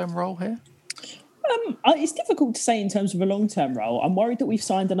long-term role here? It's difficult to say in terms of a long-term role. I'm worried that we've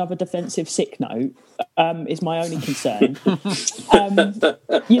signed another defensive sick note, is my only concern. It's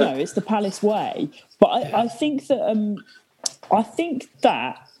the Palace way. But I think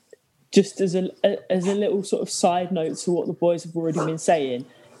that just as a little sort of side note to what the boys have already been saying,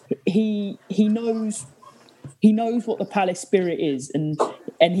 he knows what the Palace spirit is, and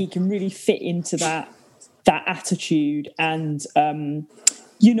he can really fit into that attitude and that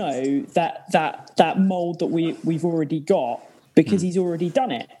mould that we've already got, because he's already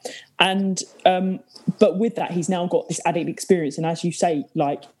done it. And but with that, he's now got this added experience, and as you say,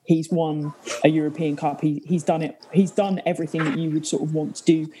 like, he's won a European Cup. He's done it. He's done everything that you would sort of want to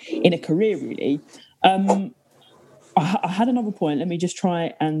do in a career, really. I had another point. Let me just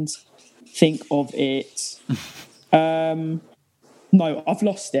try and think of it. No, I've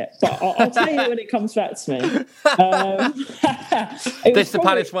lost it, but I'll tell you when it comes back to me. This the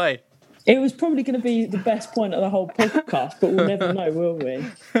Palace way. It was probably going to be the best point of the whole podcast, but we'll never know, will we?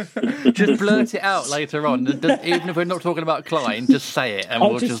 Just blurt it out later on. Even if we're not talking about Klein, just say it, and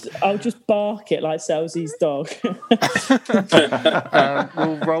I'll just bark it like Selzy's dog.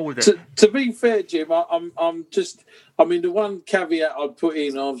 We'll roll with it. To be fair, Jim, the one caveat I'd put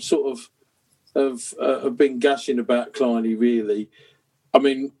in, I've sort of been gushing about Kleiny, really. I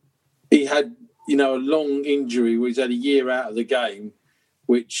mean, he had, a long injury where he's had a year out of the game,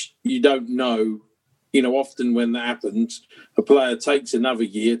 which you don't know. Often when that happens, a player takes another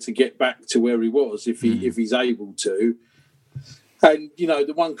year to get back to where he was, if he's able to. And,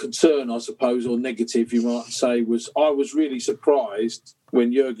 the one concern, I suppose, or negative you might say, was I was really surprised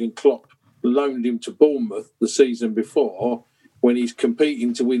when Jurgen Klopp loaned him to Bournemouth the season before, when he's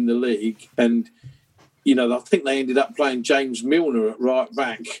competing to win the league. And, I think they ended up playing James Milner at right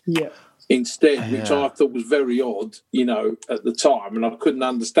back instead, which I thought was very odd, at the time, and I couldn't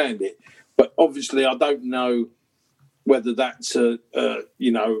understand it. But obviously I don't know whether that's,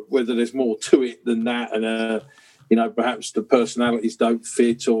 whether there's more to it than that, and, perhaps the personalities don't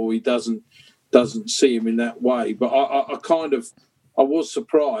fit, or he doesn't doesn't see him in that way. But I was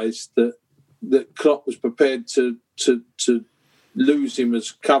surprised that Klopp was prepared to lose him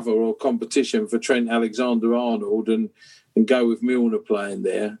as cover or competition for Trent Alexander-Arnold and go with Milner playing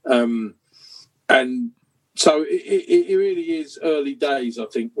there. And so it really is early days, I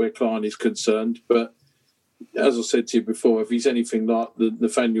think, where Klein is concerned. But as I said to you before, if he's anything like the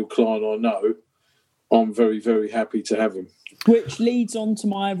Nathaniel Klein I know, I'm very, very happy to have him. Which leads on to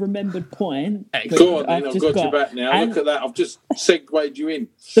my remembered point. Go on, then. I've got you back now. Look at that. I've just segued you in.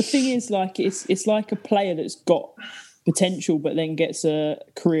 The thing is, like, it's like a player that's got potential but then gets a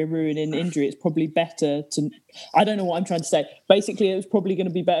career-ruining injury. It's probably better to... I don't know what I'm trying to say. Basically, it was probably going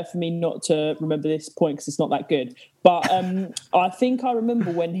to be better for me not to remember this point because it's not that good. But I think I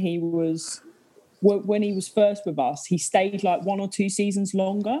remember when he was first with us, he stayed like 1 or 2 seasons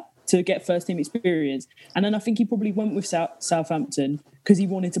longer to get first-team experience. And then I think he probably went with Southampton because he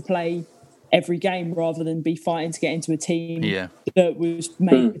wanted to play every game rather than be fighting to get into a team that was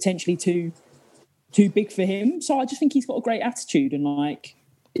maybe potentially too big for him. So I just think he's got a great attitude and, like,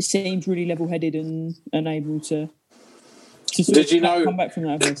 it seems really level-headed and able to come back from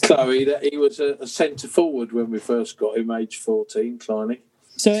that. Chloe, that he was a centre-forward when we first got him, age 14, Kleiny.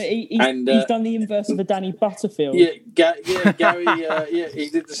 So he's done the inverse of a Danny Butterfield. Yeah, Gary. He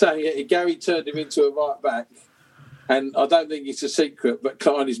did the same. Yeah, Gary turned him into a right back, and I don't think it's a secret, but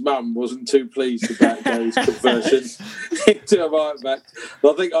Kleiny's mum wasn't too pleased about Gary's conversion into a right back.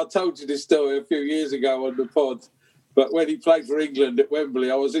 I think I told you this story a few years ago on the pod. But when he played for England at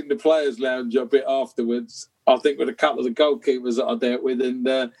Wembley, I was in the players' lounge a bit afterwards. I think with a couple of the goalkeepers that I dealt with, and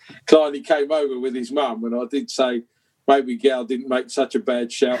Kleiny came over with his mum, and I did say, maybe Gal didn't make such a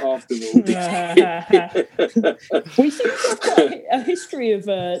bad shout after all. We seem to have got a history of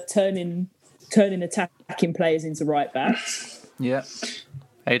turning attacking players into right backs. Yeah.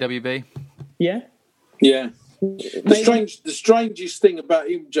 AWB. Yeah. Yeah. The strangest thing about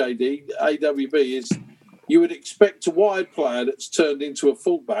him, JD, AWB, is you would expect a wide player that's turned into a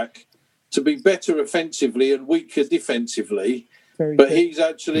fullback to be better offensively and weaker defensively. But he's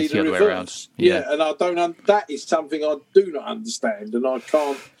actually the reverse. Way around. Yeah, and I don't. That is something I do not understand, and I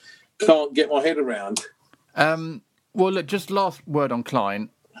can't get my head around. Well, look, just last word on Klein.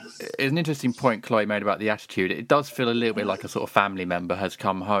 It's an interesting point Chloe made about the attitude. It does feel a little bit like a sort of family member has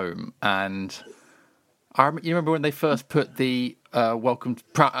come home. And you remember when they first put the welcome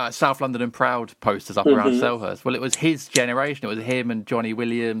to South London and Proud posters up around Selhurst? Well, it was his generation. It was him and Johnny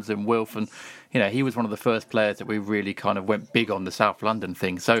Williams and Wilf, and he was one of the first players that we really kind of went big on the South London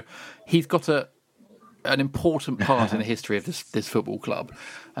thing. So he's got an important part in the history of this football club,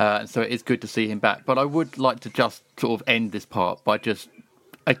 and so it is good to see him back. But I would like to just sort of end this part by just,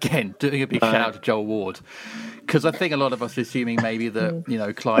 again, doing a big shout out to Joel Ward, because I think a lot of us are assuming maybe that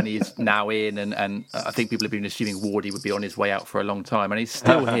Kleiny is now in, and I think people have been assuming Wardy would be on his way out for a long time, and he's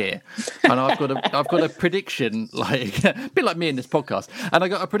still here. And I've got a prediction, like a bit like me in this podcast, and I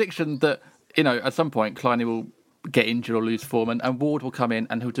got a prediction that at some point Kleiny will get injured or lose form, and Ward will come in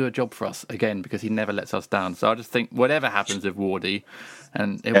and he'll do a job for us again, because he never lets us down. So I just think whatever happens with Wardy,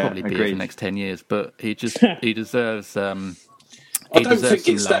 and he'll probably be here for the next 10 years, but he deserves. I don't think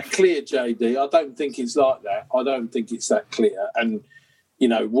it's that clear, JD. I don't think it's like that. I don't think it's that clear. And,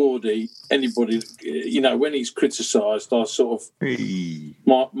 Wardy, anybody, when he's criticised, I sort of...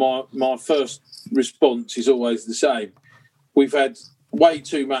 My first response is always the same. We've had way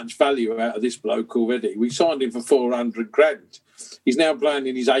too much value out of this bloke already. We signed him for $400,000. He's now playing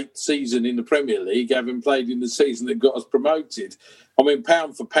in his 8th season in the Premier League, having played in the season that got us promoted. I mean,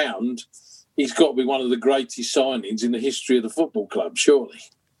 pound for pound... he's got to be one of the greatest signings in the history of the football club, surely.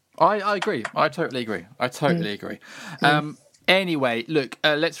 I agree. I totally agree. Anyway, look,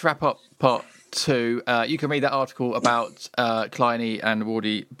 let's wrap up part 2. You can read that article about Kleiny and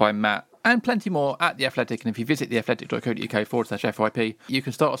Wardy by Matt and plenty more at The Athletic. And if you visit theathletic.co.uk/FYP, you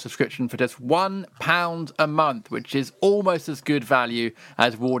can start a subscription for just £1 a month, which is almost as good value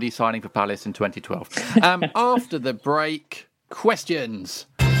as Wardy signing for Palace in 2012. After the break, questions.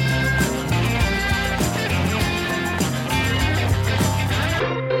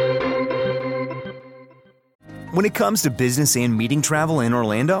 When it comes to business and meeting travel in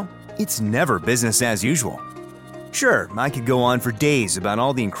Orlando, it's never business as usual. Sure, I could go on for days about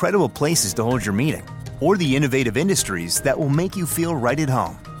all the incredible places to hold your meeting, or the innovative industries that will make you feel right at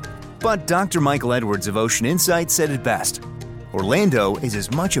home. But Dr. Michael Edwards of Ocean Insight said it best. Orlando is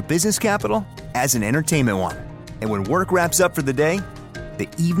as much a business capital as an entertainment one. And when work wraps up for the day, the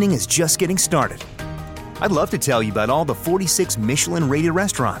evening is just getting started. I'd love to tell you about all the 46 Michelin-rated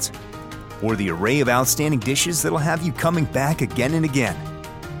restaurants, or the array of outstanding dishes that'll have you coming back again and again.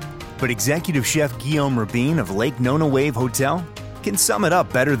 but Executive Chef Guillaume Rabin of Lake Nona Wave Hotel can sum it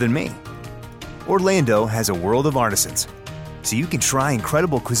up better than me. Orlando has a world of artisans, so you can try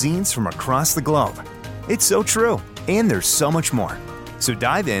incredible cuisines from across the globe. It's so true, and there's so much more. So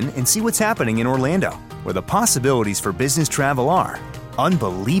dive in and see what's happening in Orlando, where the possibilities for business travel are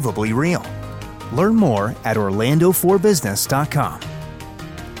unbelievably real. Learn more at orlandoforbusiness.com.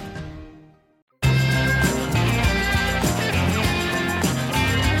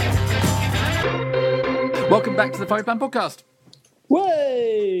 Welcome back to the 5 Pound Podcast.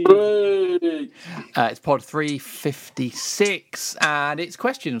 Way! It's pod 356, and it's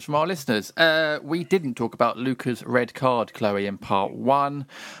questions from our listeners. We didn't talk about Luka's red card, Chloe, in part 1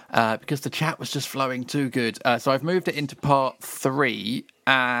 because the chat was just flowing too good. So I've moved it into part 3,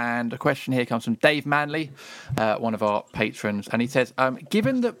 and a question here comes from Dave Manley, one of our patrons, and he says,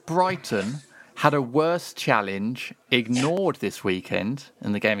 given that Brighton had a worse challenge ignored this weekend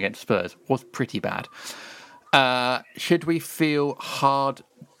in the game against Spurs, was pretty bad, should we feel hard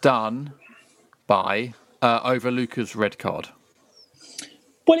done by over Luka's red card?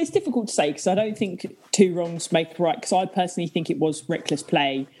 Well, it's difficult to say because I don't think two wrongs make a right, because I personally think it was reckless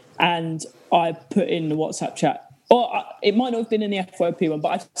play, and I put in the WhatsApp chat, or it might not have been in the FYP one, but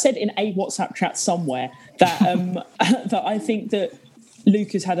I've said in a WhatsApp chat somewhere that that I think that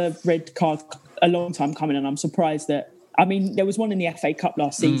Luka's had a red card a long time coming, and I'm surprised that, I mean, there was one in the FA Cup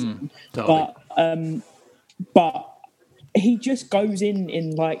last season, but he just goes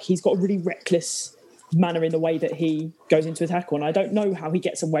in like, he's got a really reckless manner in the way that he goes into a tackle, and I don't know how he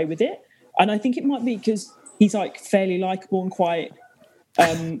gets away with it. And I think it might be because he's like fairly likeable and quite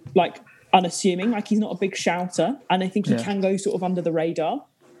like unassuming, like he's not a big shouter, and I think he can go sort of under the radar,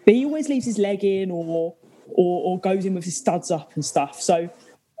 but he always leaves his leg in or goes in with his studs up and stuff. So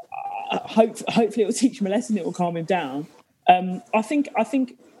hopefully it will teach him a lesson, it will calm him down. I think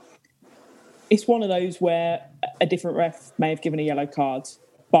it's one of those where a different ref may have given a yellow card,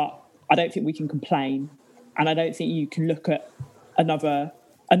 but I don't think we can complain, and I don't think you can look at another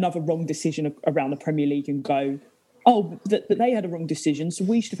wrong decision around the Premier League and go, oh, that they had a wrong decision, so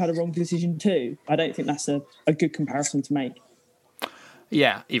we should have had a wrong decision too. I don't think that's a good comparison to make.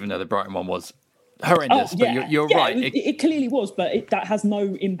 Yeah, even though the Brighton one was horrendous, but you're right. It clearly was, but that has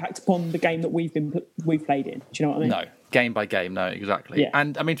no impact upon the game that we've played in. Do you know what I mean? No, game by game, no, exactly. Yeah.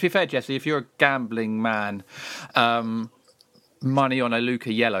 And I mean, to be fair, Jesse, if you're a gambling man, money on a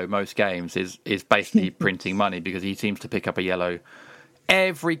Luka yellow most games is basically printing money, because he seems to pick up a yellow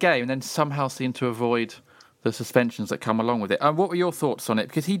every game and then somehow seem to avoid the suspensions that come along with it. And what were your thoughts on it?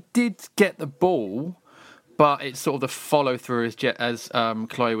 Because he did get the ball, but it's sort of the follow through, as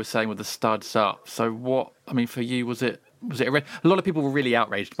Chloe was saying, with the studs up. So what? I mean, for you, was it a red? A lot of people were really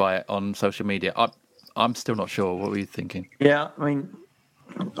outraged by it on social media. I'm still not sure. What were you thinking? Yeah, I mean,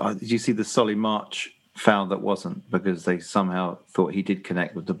 did you see the Solly March foul that wasn't, because they somehow thought he did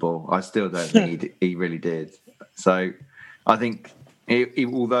connect with the ball? I still don't think he really did. So I think,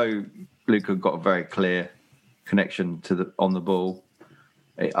 although Luka got a very clear connection on the ball,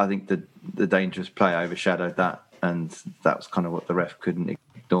 I think the dangerous play overshadowed that, and that was kind of what the ref couldn't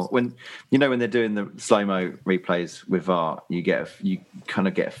ignore. When they're doing the slow-mo replays with VAR, you kind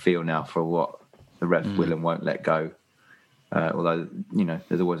of get a feel now for what the ref will and won't let go. Although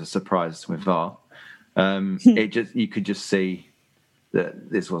there's always a surprise with VAR. You could just see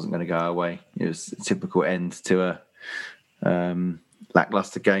that this wasn't going to go our way. It was a typical end to a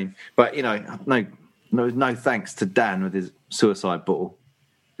lackluster game. But no thanks to Dan with his suicide ball,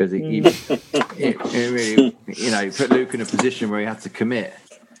 because he really put Luke in a position where he had to commit.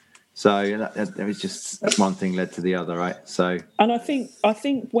 So it was just one thing led to the other, right? So, and I think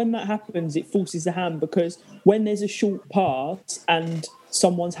when that happens, it forces the hand, because when there's a short pass and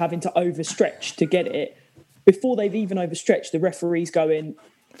someone's having to overstretch to get it, before they've even overstretched, the referee's going,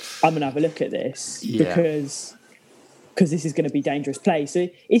 I'm going to have a look at this because this is going to be dangerous play. So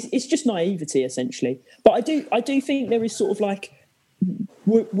it's just naivety, essentially. But I do think there is sort of like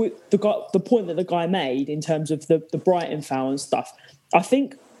the point that the guy made in terms of the Brighton foul and stuff. I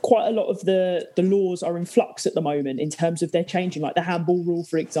think quite a lot of the laws are in flux at the moment in terms of they're changing. Like the handball rule,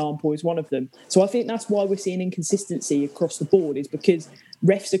 for example, is one of them. So I think that's why we're seeing inconsistency across the board, is because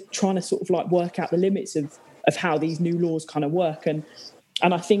refs are trying to sort of like work out the limits of how these new laws kind of work. And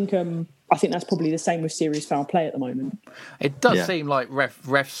I think that's probably the same with serious foul play at the moment. It does seem like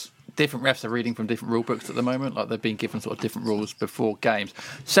different refs are reading from different rule books at the moment, like they're being given sort of different rules before games.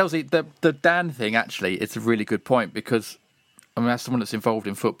 Chelsea, the Dan thing, actually, it's a really good point, because I mean, as someone that's involved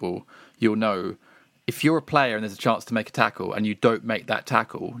in football, you'll know if you're a player and there's a chance to make a tackle and you don't make that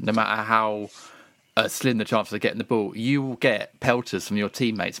tackle, no matter how slim the chances of getting the ball, you will get pelters from your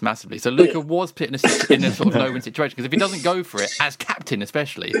teammates massively. So Luka was put in a sort of no-win situation, because if he doesn't go for it, as captain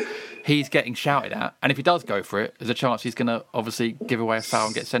especially, he's getting shouted at. And if he does go for it, there's a chance he's going to obviously give away a foul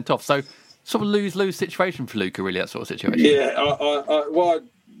and get sent off. So sort of lose-lose situation for Luka, really, that sort of situation. Yeah, while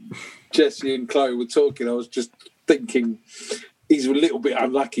Jesse and Chloe were talking, I was just thinking he's a little bit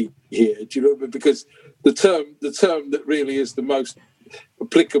unlucky here. Do you know? Because the term that really is the most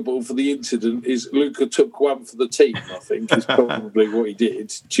applicable for the incident is Luka took one for the team. I think is probably what he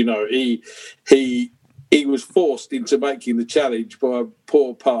did. Do you know? He was forced into making the challenge by a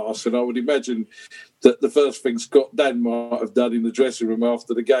poor pass, and I would imagine that the first thing Scott Dan might have done in the dressing room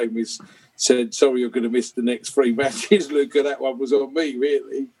after the game is said, "Sorry, you're going to miss the next 3 matches, Luka. That one was on me,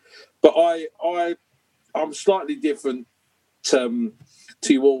 really." But I'm slightly different to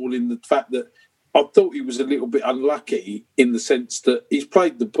you all in the fact that I thought he was a little bit unlucky in the sense that he's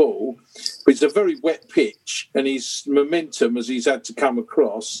played the ball, but it's a very wet pitch, and his momentum as he's had to come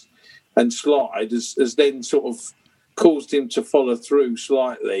across and slide has then sort of caused him to follow through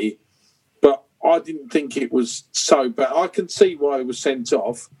slightly. But I didn't think it was so bad. I can see why he was sent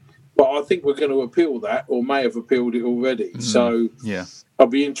off, but I think we're going to appeal that, or may have appealed it already. So yeah, I'll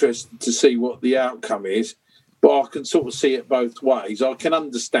be interested to see what the outcome is. But I can sort of see it both ways. I can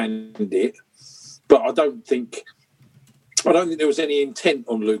understand it, but I don't think there was any intent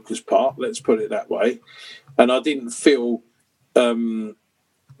on Luka's part. Let's put it that way. And I didn't feel, that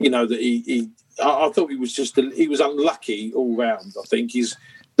I thought he was unlucky all round. I think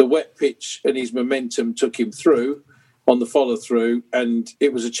the wet pitch and his momentum took him through on the follow through, and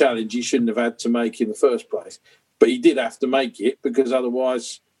it was a challenge he shouldn't have had to make in the first place. But he did have to make it, because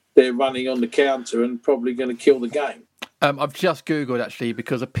otherwise they're running on the counter and probably going to kill the game. I've just Googled, actually,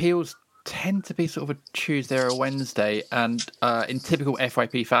 because appeals tend to be sort of a Tuesday or a Wednesday, and in typical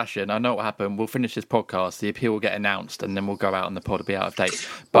FYP fashion, I know what happened. We'll finish this podcast, the appeal will get announced, and then we'll go out and the pod will be out of date.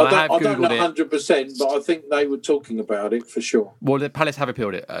 But I don't know 100%, but I think they were talking about it for sure. Well, the Palace have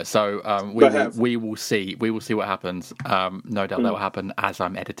appealed it, so we will see. We will see what happens. No doubt that will happen as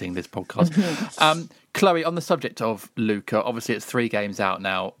I'm editing this podcast. Chloe, on the subject of Luka, obviously it's 3 games out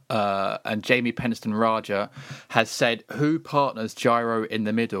now, and Jamie Peniston-Raja has said, who partners Gyro in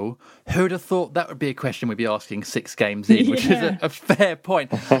the middle? Who'd have thought that would be a question we'd be asking 6 games in, which is a fair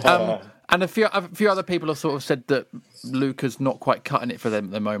point. And a few other people have sort of said that Luka's not quite cutting it for them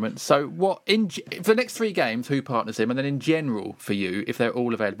at the moment. So for the next 3 games, who partners him? And then in general, for you, if they're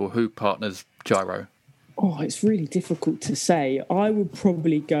all available, who partners Gyro? Oh, it's really difficult to say. I would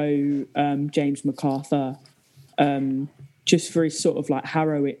probably go James MacArthur, just for his sort of like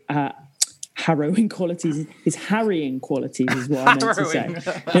harrowing qualities. His harrying qualities is what I meant to say.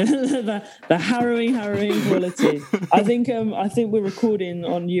 the harrowing quality. I think we're recording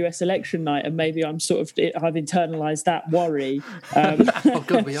on US election night, and maybe I've internalised that worry. Oh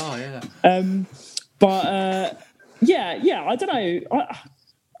God, we are, yeah. I don't know.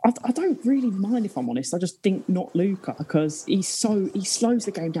 I don't really mind, if I'm honest. I just think not Luka, because he slows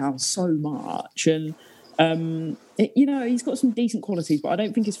the game down so much, and he's got some decent qualities, but I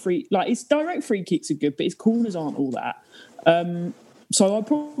don't think his direct free kicks are good, but his corners aren't all that. So I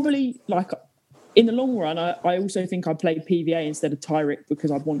probably in the long run, I also think I'd play PVA instead of Tyrick, because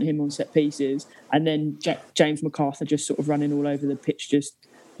I'd want him on set pieces, and then James MacArthur just sort of running all over the pitch, just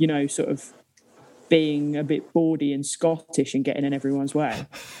sort of being a bit bawdy and Scottish and getting in everyone's way.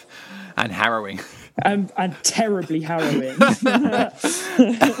 And harrowing. And terribly harrowing.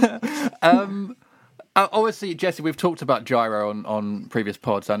 Obviously, Jesse, we've talked about Gyro on previous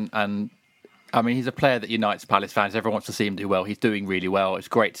pods, and I mean, he's a player that unites Palace fans. Everyone wants to see him do well. He's doing really well. It's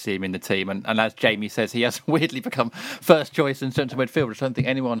great to see him in the team. And as Jamie says, he has weirdly become first choice in central midfield, which I don't think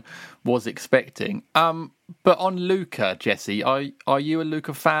anyone was expecting. But on Luka, Jesse, are you a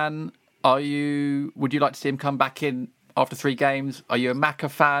Luka fan? Would you like to see him come back in after 3 games? Are you a Macca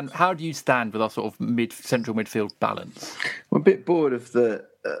fan? How do you stand with our sort of central midfield balance? I'm a bit bored of the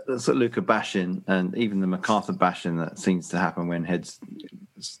sort of Luka bashing, and even the MacArthur bashing that seems to happen when heads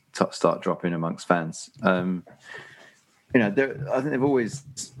start dropping amongst fans. I think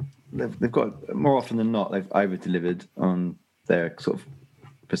they've got, more often than not, they've over-delivered on their sort of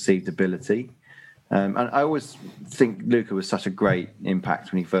perceived ability. And I always think Luka was such a great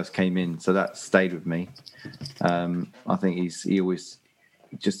impact when he first came in, so that stayed with me. I think he always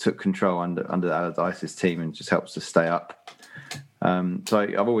just took control under Allardyce's team and just helps to stay up. So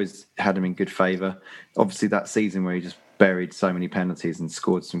I've always had him in good favour. Obviously, that season where he just buried so many penalties and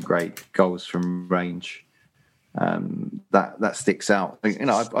scored some great goals from range, that sticks out.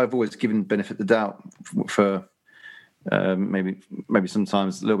 I've always given benefit of the doubt for maybe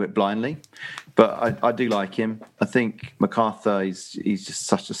sometimes a little bit blindly, but I do like him. I think MacArthur, he's just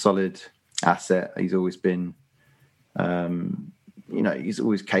such a solid asset. He's always been, he's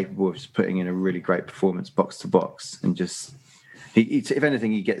always capable of just putting in a really great performance box to box, and just if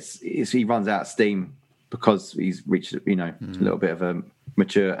anything, he runs out of steam because he's reached a little bit of a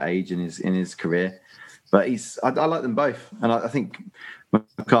mature age in his career. But I like them both, and I think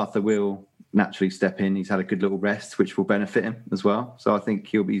MacArthur will naturally step in. He's had a good little rest, which will benefit him as well. So I think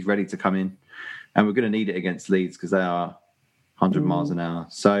he's ready to come in, and we're going to need it against Leeds because they are 100 miles an hour.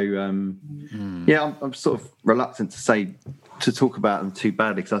 So I'm sort of reluctant to talk about them too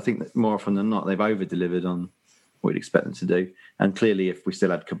badly, because I think that more often than not they've over-delivered on what we'd expect them to do. And clearly, if we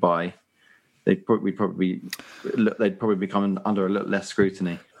still had Cabaye, they'd probably become under a little less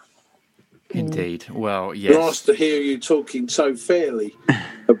scrutiny. Indeed. Well, yes. Nice to hear you talking so fairly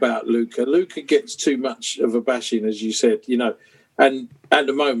about Luka. Luka gets too much of a bashing, as you said, and at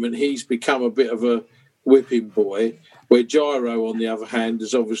the moment he's become a bit of a whipping boy, where Gyro, on the other hand,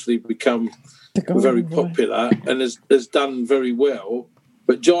 has obviously become very popular and has done very well.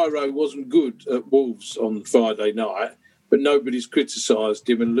 But Gyro wasn't good at Wolves on Friday night, but nobody's criticised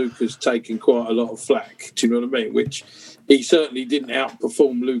him, and Luka's taken quite a lot of flack. Do you know what I mean? Which he certainly didn't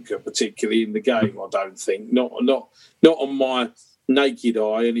outperform Luka particularly in the game, I don't think. Not on my naked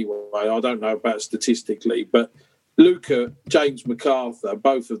eye anyway. I don't know about statistically, but Luka, James MacArthur,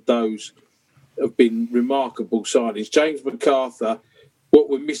 both of those have been remarkable signings. James MacArthur, what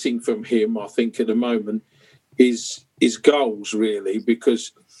we're missing from him, I think, at the moment is goals, really,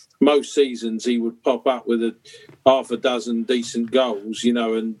 because most seasons he would pop up with half a dozen decent goals,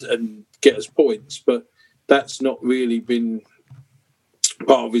 and get us points. But that's not really been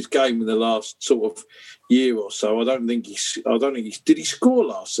part of his game in the last sort of year or so. I don't think did he score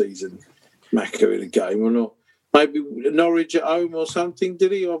last season, Macca, in a game or not? Maybe Norwich at home or something,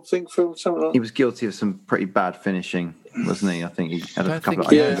 did he? I think from something like that. He was guilty of some pretty bad finishing, wasn't he? I think he had a couple of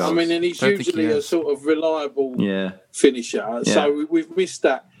goals. I mean, and he's usually a sort of reliable finisher. Yeah. So we've missed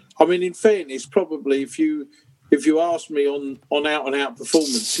that. I mean, in fairness, probably if you ask me on out and out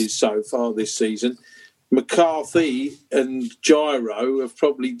performances so far this season, McCarthy and Gyro have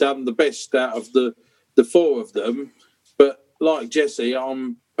probably done the best out of the four of them. But like Jesse,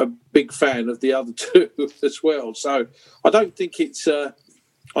 I'm a big fan of the other two as well. So I don't think it's a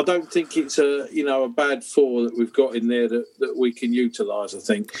bad four that we've got in there that we can utilise. I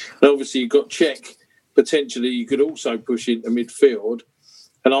think, and obviously you've got Czech. Potentially, you could also push into midfield.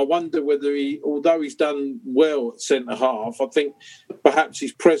 And I wonder whether although he's done well at centre half, I think perhaps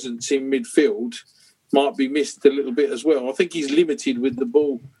his presence in midfield might be missed a little bit as well. I think he's limited with the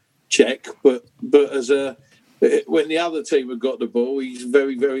ball, Czech, but when the other team have got the ball, he's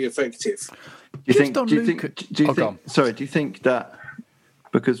very, very effective. Do you think that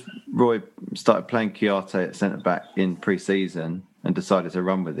because Roy started playing Chiarte at centre back in pre-season and decided to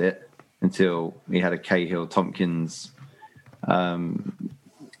run with it until he had a Cahill Tompkins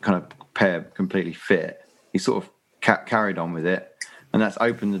kind of pair completely fit, he sort of carried on with it, and that's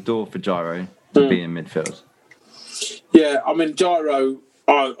opened the door for Gyro to be in midfield? Yeah, I mean, Gyro,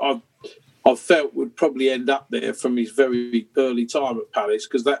 I felt would probably end up there from his very early time at Palace,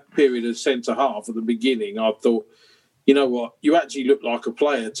 because that period of centre half at the beginning, I thought, you know what, you actually look like a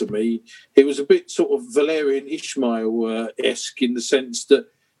player to me. It was a bit sort of Valerian Ismail-esque in the sense that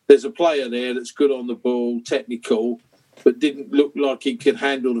there's a player there that's good on the ball, technical, but didn't look like he could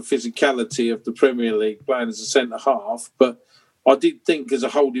handle the physicality of the Premier League playing as a centre half. But I did think as a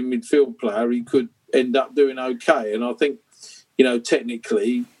holding midfield player, he could end up doing okay. And I think,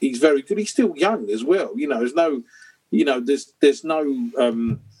 technically he's very good. He's still young as well. There's no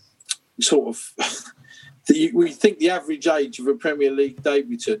sort of... we think the average age of a Premier League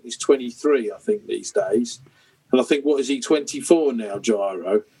debutant is 23, I think, these days. And I think, what is he, 24 now,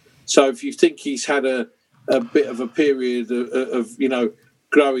 Gyro? So if you think he's had a bit of a period of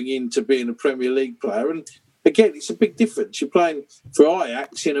growing into being a Premier League player. And again, it's a big difference. You're playing for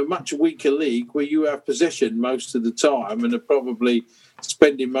Ajax in a much weaker league where you have possession most of the time and are probably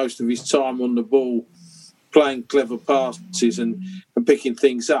spending most of his time on the ball playing clever passes and picking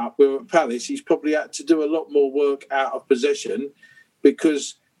things up. Where at Palace, he's probably had to do a lot more work out of possession,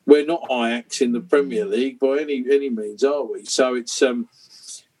 because we're not Ajax in the Premier League by any means, are we? So it's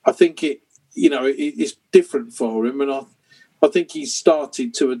I think it's different for him, and I think he's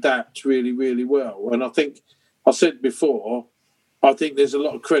started to adapt really, really well. And I think, I said before, I think there's a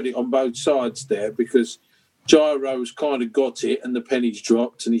lot of credit on both sides there, because Gyro's kind of got it and the penny's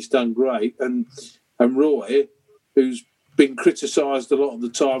dropped and he's done great. And Roy, who's been criticised a lot of the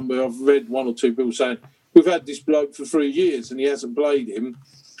time, where I've read one or two people saying, we've had this bloke for 3 years and he hasn't played him.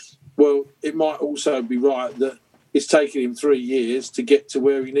 Well, it might also be right that it's taken him 3 years to get to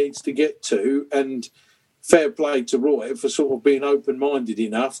where he needs to get to, and fair play to Roy for sort of being open-minded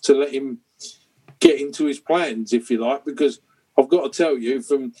enough to let him get into his plans, if you like, because I've got to tell you,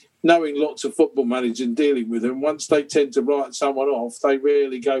 from knowing lots of football managers and dealing with them, once they tend to write someone off, they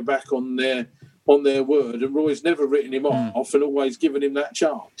rarely go back on their word, and Roy's never written him off and always given him that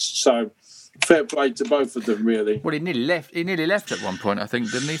chance. So fair play to both of them, really. Well, he nearly left at one point, I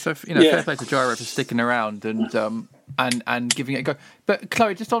think, didn't he? So, fair play to Gyro for sticking around and giving it a go. But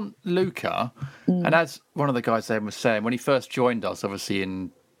Chloe, just on Luka, and as one of the guys there was saying, when he first joined us, obviously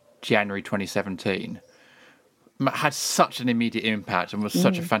in January 2017, had such an immediate impact and was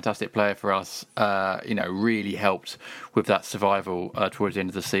such a fantastic player for us. Really helped with that survival towards the end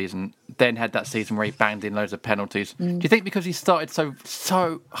of the season. Then had that season where he banged in loads of penalties. Do you think because he started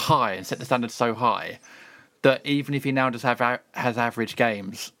so high and set the standard so high that even if he now just has average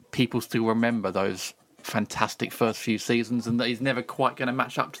games, people still remember those fantastic first few seasons, and that he's never quite going to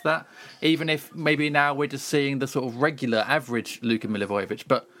match up to that? Even if maybe now we're just seeing the sort of regular average Luka Milivojevic,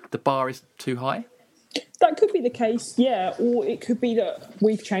 but the bar is too high? That could be the case, yeah. Or it could be that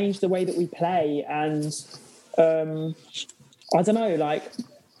we've changed the way that we play, and I don't know, like,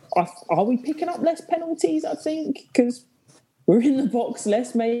 are we picking up less penalties, I think, because we're in the box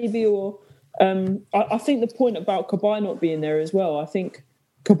less, maybe, or I think the point about Cabaye not being there as well, I think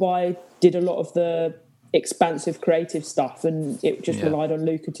Cabaye did a lot of the expansive creative stuff, and it just relied on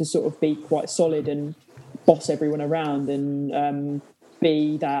Luka to sort of be quite solid and boss everyone around and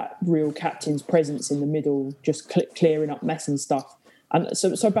be that real captain's presence in the middle, just clearing up mess and stuff. And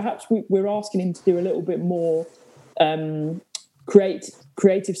so perhaps we're asking him to do a little bit more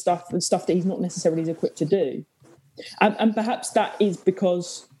creative stuff and stuff that he's not necessarily equipped to do. And perhaps that is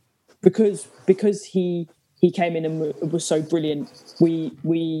because he came in and was so brilliant,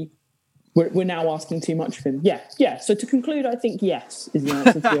 we're now asking too much of him. Yeah. So to conclude, I think yes is the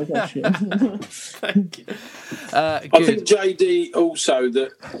answer to your question. Thank you. I think JD also,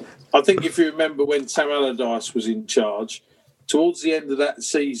 that I think if you remember when Sam Allardyce was in charge, towards the end of that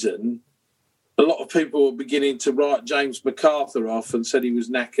season, a lot of people were beginning to write James MacArthur off and said he was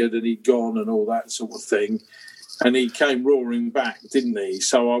knackered and he'd gone and all that sort of thing. And he came roaring back, didn't he?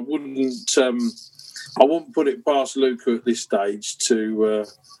 So I wouldn't put it past Luka at this stage to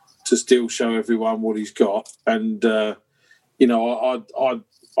still show everyone what he's got. And I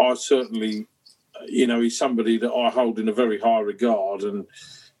certainly, he's somebody that I hold in a very high regard, and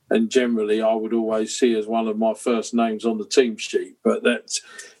generally I would always see as one of my first names on the team sheet. But that's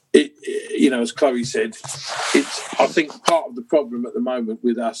it. As Chloe said, I think part of the problem at the moment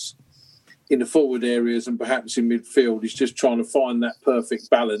with us in the forward areas and perhaps in midfield is just trying to find that perfect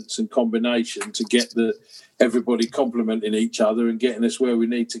balance and combination to get everybody complementing each other and getting us where we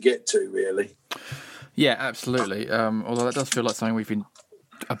need to get to, really. Yeah, absolutely. Although that does feel like something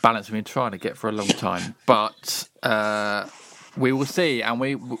a balance we've been trying to get for a long time. But we will see, and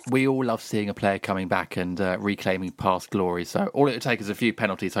we all love seeing a player coming back and reclaiming past glory. So all it would take is a few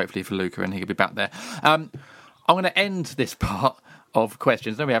penalties, hopefully, for Luka, and he could be back there. I'm going to end this part of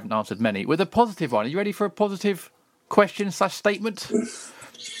questions, no, we haven't answered many, with a positive one. Are you ready for a positive question/statement?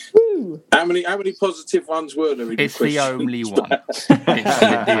 Woo. How many positive ones were there in It's the the only one. It's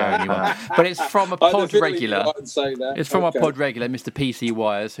the only one. But it's from a pod regular. It's from our pod regular, Mr. PC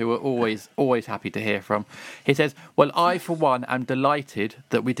Wires, who are always happy to hear from. He says, well, I, for one, am delighted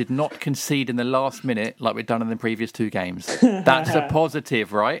that we did not concede in the last minute like we'd done in the previous two games. That's a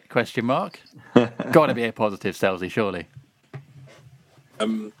positive, right? ? Got to be a positive, Selzy, surely.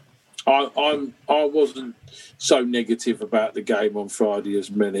 I wasn't so negative about the game on Friday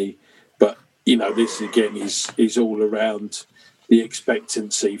as many, but this again is all around the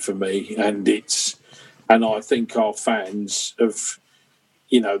expectancy for me, and I think our fans have,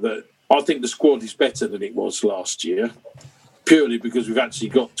 I think the squad is better than it was last year, purely because we've actually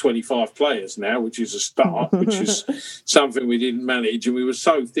got 25 players now, which is a start, which is something we didn't manage, and we were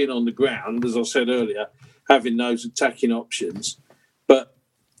so thin on the ground, as I said earlier, having those attacking options. But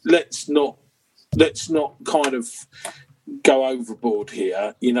let's not kind of go overboard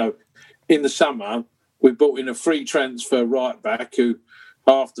here. In the summer, we brought in a free transfer right back who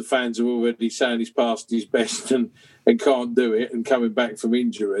half the fans are already saying he's past his best and can't do it and coming back from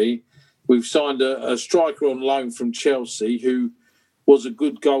injury. We've signed a striker on loan from Chelsea who was a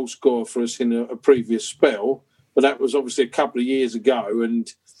good goal scorer for us in a previous spell, but that was obviously a couple of years ago,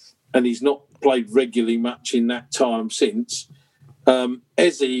 and he's not played regularly much in that time since.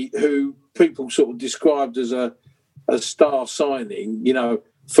 Eze, who people sort of described as a star signing,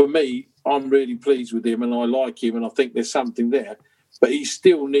 for me, I'm really pleased with him and I like him and I think there's something there. But he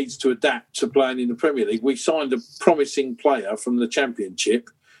still needs to adapt to playing in the Premier League. We signed a promising player from the Championship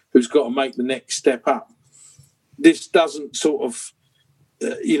who's got to make the next step up. This doesn't sort of,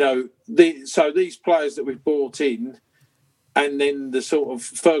 so these players that we've brought in, and then the sort of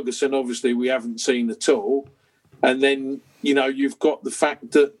Ferguson, obviously, we haven't seen at all. And then, you've got the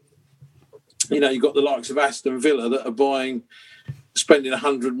fact that, you've got the likes of Aston Villa that are spending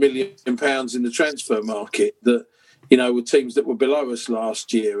 £100 million in the transfer market that, were teams that were below us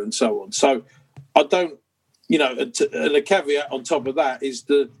last year and so on. So I don't, and a caveat on top of that is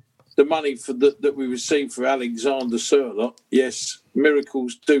the money that we received for Alexander Sørloth. Yes,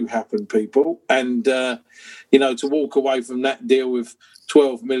 miracles do happen, people. And, to walk away from that deal with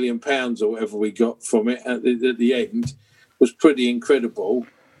 £12 million or whatever we got from it at the end was pretty incredible,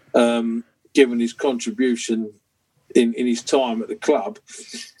 given his contribution in his time at the club.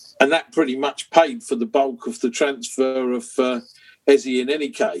 And that pretty much paid for the bulk of the transfer of Eze in any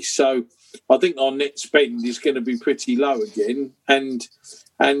case. So I think our net spend is going to be pretty low again. And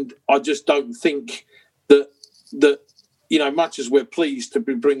I just don't think that much as we're pleased to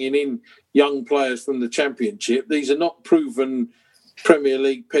be bringing in young players from the Championship, these are not proven Premier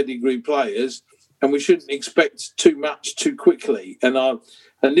League pedigree players, and we shouldn't expect too much too quickly. And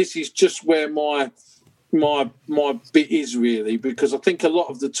this is just where my bit is really, because I think a lot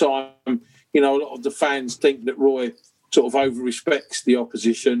of the time, a lot of the fans think that Roy sort of over-respects the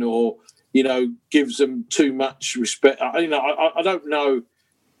opposition or, gives them too much respect. I don't know,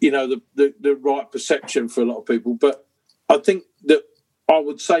 the right perception for a lot of people, but I think that I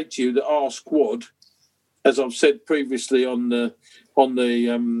would say to you that our squad, as I've said previously on the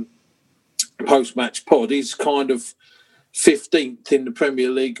post-match pod, is kind of 15th in the Premier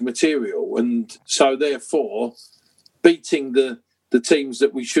League material, and so therefore beating the teams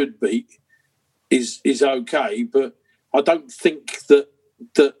that we should beat is okay. But I don't think that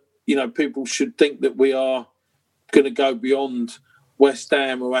people should think that we are going to go beyond West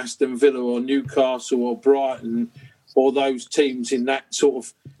Ham or Aston Villa or Newcastle or Brighton or those teams in that sort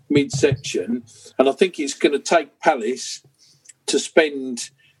of midsection. And I think it's going to take Palace to spend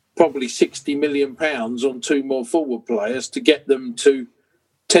probably £60 million on two more forward players to get them to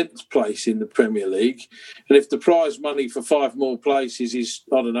 10th place in the Premier League. And if the prize money for 5 more places is,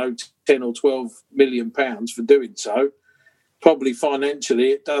 10 or 12 million pounds for doing so, probably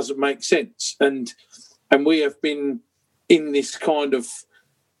financially it doesn't make sense. And we have been in this kind of,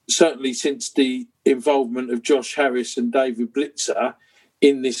 certainly since the involvement of Josh Harris and David Blitzer,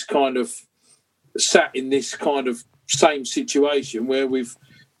 in this kind of same situation where we've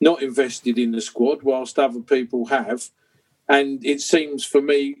not invested in the squad whilst other people have. And it seems for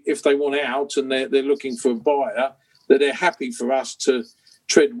me, if they want out and they're looking for a buyer, that they're happy for us to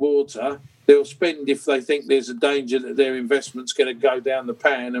tread water. They'll spend if they think there's a danger that their investment's going to go down the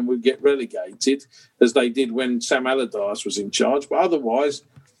pan and we'll get relegated, as they did when Sam Allardyce was in charge. But otherwise,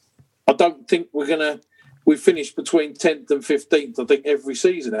 I don't think we finished between 10th and 15th, I think, every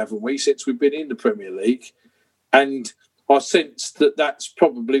season, haven't we, since we've been in the Premier League? And I sense that that's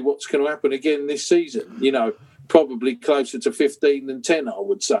probably what's going to happen again this season, probably closer to 15 than 10, I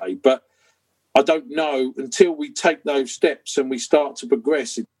would say. But I don't know until we take those steps and we start to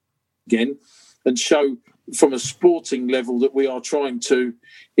progress again and show from a sporting level that we are trying to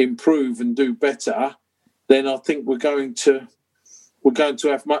improve and do better, then I think we're going to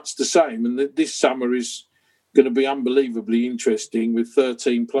have much the same. And this summer is going to be unbelievably interesting with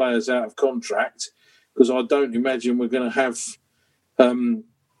 13 players out of contract, because I don't imagine we're going to have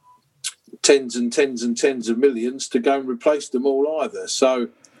tens and tens and tens of millions to go and replace them all either. So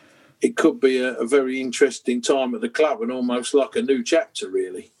it could be a very interesting time at the club and almost like a new chapter,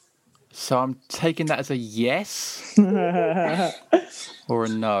 really. So I'm taking that as a yes or a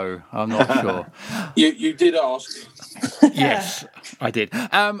no. I'm not sure. You did ask. Yes, I did.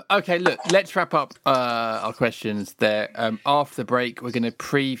 Okay, look, let's wrap up our questions there. After the break, we're going to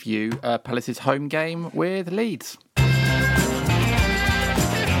preview Palace's home game with Leeds.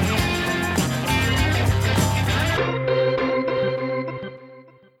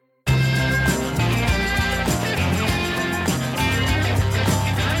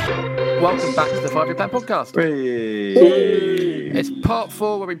 Welcome back to the 5 Year Plan podcast. It's part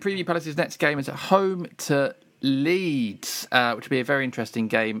 4 where we preview Palace's next game. It's at home to Leeds, which will be a very interesting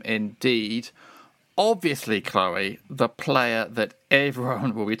game indeed. Obviously, Chloe, the player that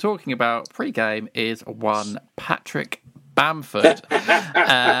everyone will be talking about pre-game is one Patrick Bamford,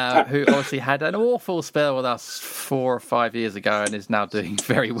 who obviously had an awful spell with us 4 or 5 years ago and is now doing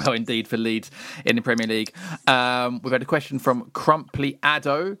very well indeed for Leeds in the Premier League. We've had a question from Crumply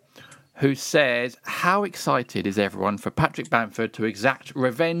Addo, who says, how excited is everyone for Patrick Bamford to exact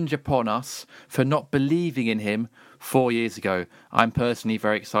revenge upon us for not believing in him 4 years ago? I'm personally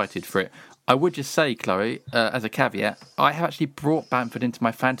very excited for it. I would just say, Chloe, as a caveat, I have actually brought Bamford into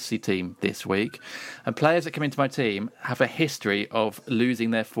my fantasy team this week, and players that come into my team have a history of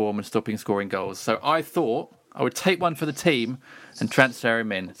losing their form and stopping scoring goals. So I thought I would take one for the team and transfer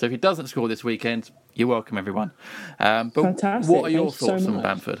him in. So if he doesn't score this weekend, you're welcome, everyone. But Fantastic. What are your thoughts on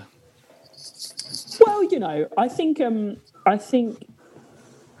Bamford? Well, I think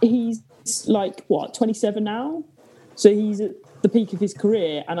he's 27 now, so he's at the peak of his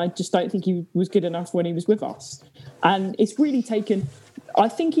career, and I just don't think he was good enough when he was with us. And it's really taken. I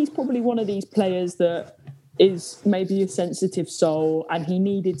think he's probably one of these players that is maybe a sensitive soul, and he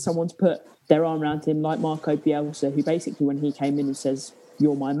needed someone to put their arm around him, like Marco Bielsa, who basically, when he came in and says,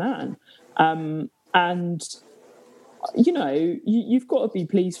 "You're my man," and you've got to be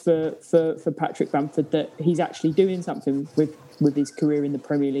pleased for Patrick Bamford that he's actually doing something with his career in the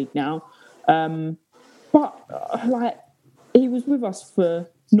Premier League now. But he was with us for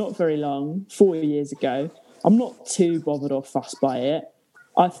not very long, 4 years ago. I'm not too bothered or fussed by it.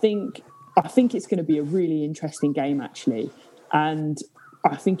 I think it's going to be a really interesting game, actually. And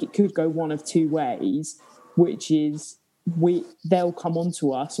I think it could go one of two ways, which is they'll come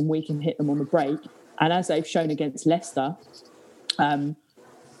onto us and we can hit them on the break. And as they've shown against Leicester over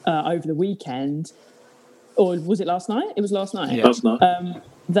the weekend, or was it last night? It was last night. Yeah. Last night.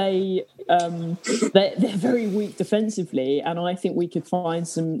 They're very weak defensively, and I think we could find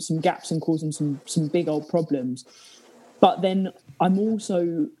some gaps and cause them some big old problems. But then I'm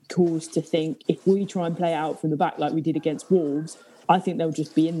also caused to think if we try and play out from the back like we did against Wolves, I think they'll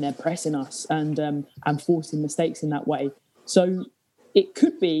just be in there pressing us and forcing mistakes in that way. So it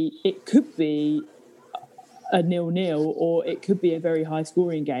could be a 0-0, or it could be a very high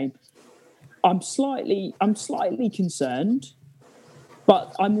scoring game. I'm slightly concerned,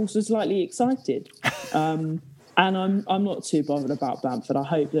 but I'm also slightly excited. And I'm not too bothered about Bamford. I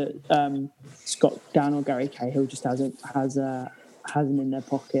hope that Scott Dan or Gary Cahill just has him in their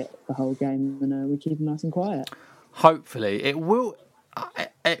pocket the whole game, and we keep him nice and quiet. Hopefully, it will.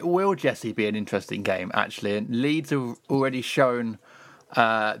 It will, Jesse, be an interesting game, actually. And Leeds have already shown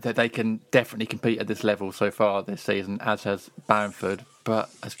that they can definitely compete at this level so far this season, as has Bamford.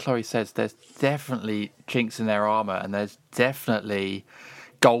 But as Chloe says, there's definitely chinks in their armour, and there's definitely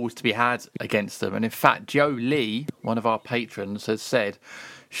goals to be had against them. And in fact, Joe Lee, one of our patrons, has said,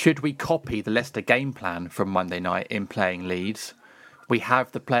 should we copy the Leicester game plan from Monday night in playing Leeds? We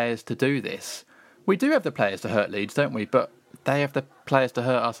have the players to do this. We do have the players to hurt Leeds, don't we? But they have the players to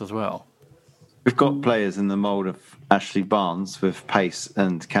hurt us as well. We've got players in the mould of Ashley Barnes with pace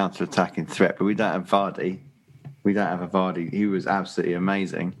and counter-attacking threat, but we don't have Vardy. We don't have a Vardy. He was absolutely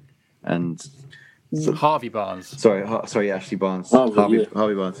amazing. And Harvey Barnes. Sorry, Ashley Barnes. Harvey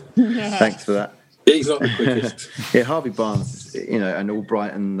Barnes. Thanks for that. He's not the quickest. Yeah, Harvey Barnes, and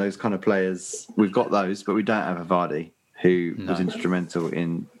Albrighton, those kind of players. We've got those, but we don't have a Vardy who was instrumental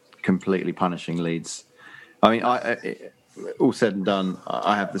in completely punishing Leeds. I mean, all said and done,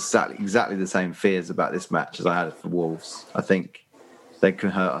 I have exactly the same fears about this match as I had for Wolves. I think they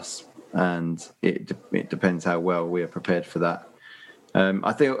can hurt us, and it depends how well we are prepared for that.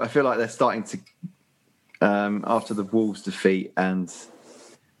 I feel like they're starting to, after the Wolves defeat and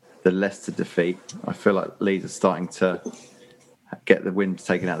the Leicester defeat, I feel like Leeds are starting to get the wind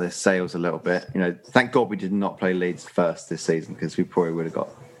taken out of their sails a little bit. Thank God we did not play Leeds first this season, because we probably would have got.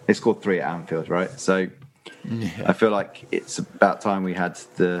 They scored 3 at Anfield, right? So. Yeah. I feel like it's about time we had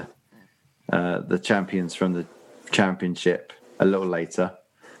the champions from the Championship a little later.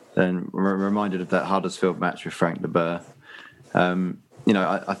 Then reminded of that Huddersfield match with Frank de Boer.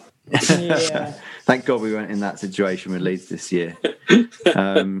 Thank God we weren't in that situation with Leeds this year.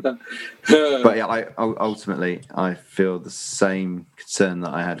 But yeah, ultimately I feel the same concern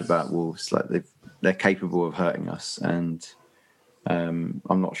that I had about Wolves. Like they're capable of hurting us, and I'm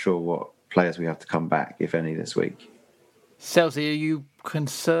not sure what players we have to come back, if any, this week. Selzy, are you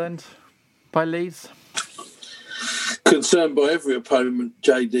concerned by Leeds? Concerned by every opponent,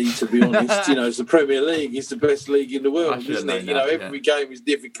 JD, to be honest. It's the Premier League. It's the best league in the world, isn't it? Every game is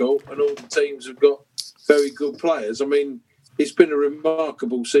difficult, and all the teams have got very good players. I mean, it's been a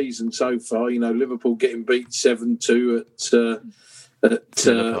remarkable season so far. Liverpool getting beat 7-2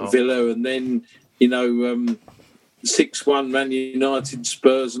 at Villa, and then, 6-1 Man United,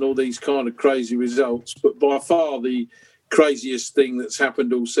 Spurs, and all these kind of crazy results. But by far the craziest thing that's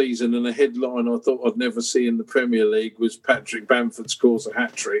happened all season, and a headline I thought I'd never see in the Premier League was Patrick Bamford scores a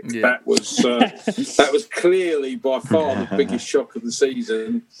hat-trick. Yeah. That was clearly by far the biggest shock of the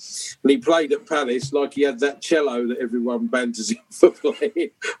season. And he played at Palace like he had that cello that everyone banters him for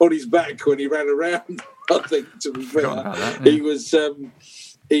playing on his back when he ran around. I think, to be fair,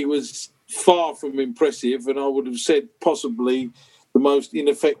 he was far from impressive, and I would have said possibly the most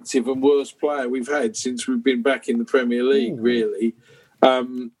ineffective and worst player we've had since we've been back in the Premier League. Ooh. Really.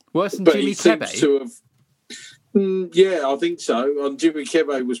 Worse than Jimmy Kebe? Yeah, I think so. And Jimmy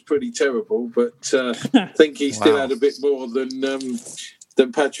Kebe was pretty terrible, but I think he still had a bit more than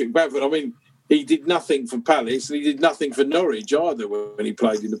Patrick Bamford. I mean, he did nothing for Palace and he did nothing for Norwich either when he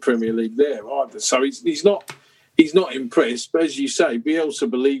played in the Premier League there either. So he's not impressed. But as you say, Bielsa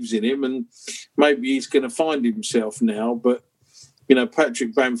believes in him and maybe he's going to find himself now. But, you know,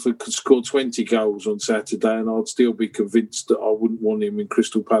 Patrick Bamford could score 20 goals on Saturday and I'd still be convinced that I wouldn't want him in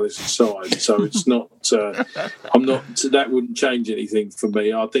Crystal Palace's side. So it's not, that wouldn't change anything for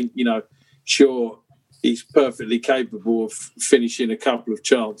me. I think, you know, sure, he's perfectly capable of finishing a couple of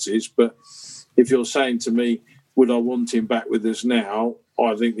chances. But if you're saying to me, would I want him back with us now?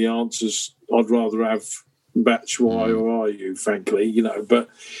 I think the answer's I'd rather have Batshuayi or Ayew, frankly, you know. But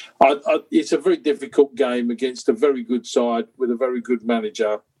it's a very difficult game against a very good side with a very good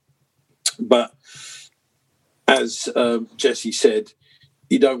manager. But as Jesse said,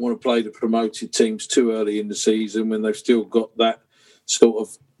 you don't want to play the promoted teams too early in the season when they've still got that sort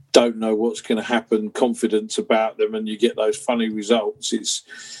of don't know what's going to happen, confidence about them, and you get those funny results. It's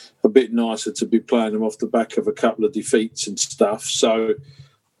a bit nicer to be playing them off the back of a couple of defeats and stuff. So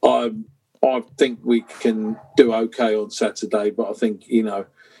I think we can do okay on Saturday, but I think, you know,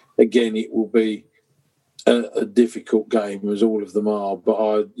 again, it will be a difficult game, as all of them are. But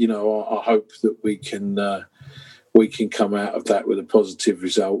I hope that we can come out of that with a positive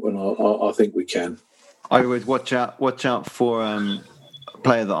result, and I think we can. I would watch out for a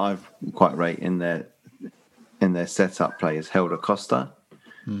player that I quite rate in their setup play is Helder Costa,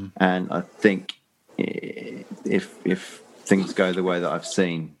 and I think if things go the way that I've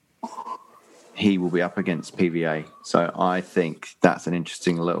seen, he will be up against PVA. So I think that's an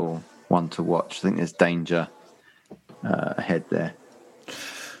interesting little one to watch. I think there's danger ahead there.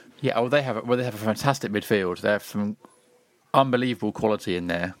 Yeah, they have a fantastic midfield. They have some unbelievable quality in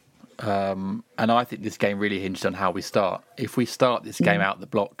there. And I think this game really hinged on how we start. If we start this game out the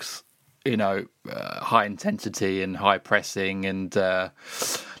blocks, you know, high intensity and high pressing and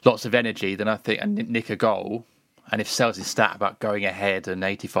lots of energy, then I think, and nick a goal, and if Sells' stat about going ahead and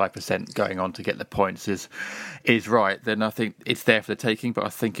 85% going on to get the points is right, then I think it's there for the taking. But I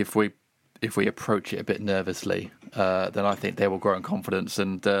think if we approach it a bit nervously, then I think they will grow in confidence,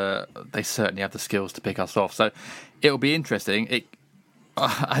 and they certainly have the skills to pick us off. So it will be interesting.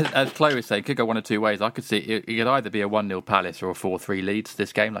 As Chloe was saying, it could go one of two ways. I could see it could either be a 1-0 Palace or a 4-3 Leeds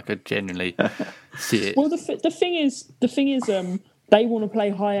this game. I could genuinely see it. Well, the thing is, they want to play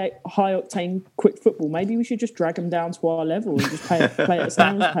high octane, quick football. Maybe we should just drag them down to our level and just play at a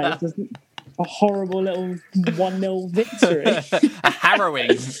snail's pace. A horrible little 1-0 victory. A harrowing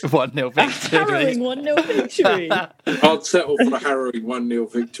 1-0 victory. A harrowing 1-0 victory. I'd settle for a harrowing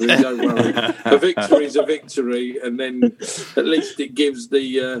 1-0 victory, don't worry. A victory is a victory, and then at least it gives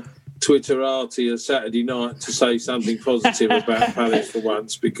the Twitterati a Saturday night to say something positive about Palace for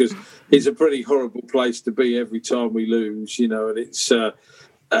once, because it's a pretty horrible place to be every time we lose, you know, and it's...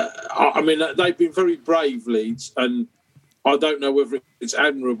 I mean, they've been very brave, Leeds, and I don't know whether it's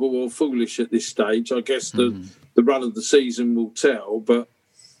admirable or foolish at this stage. I guess the run of the season will tell. But,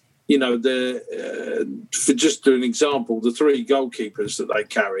 you know, for just an example, the three goalkeepers that they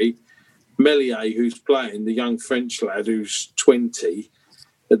carry, Meslier, who's playing, the young French lad who's 20,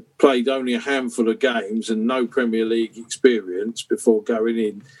 had played only a handful of games and no Premier League experience before going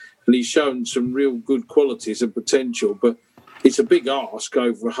in. And he's shown some real good qualities and potential, but it's a big ask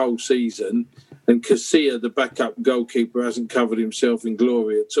over a whole season. And Casilla, the backup goalkeeper, hasn't covered himself in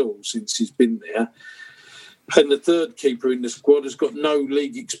glory at all since he's been there. And the third keeper in the squad has got no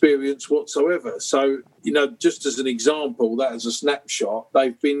league experience whatsoever. So, you know, just as an example, that as a snapshot,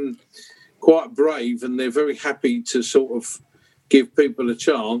 they've been quite brave and they're very happy to sort of give people a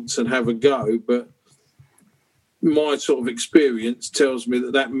chance and have a go. But my sort of experience tells me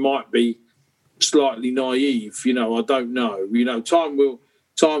that might be slightly naive. You know, I don't know. You know, time will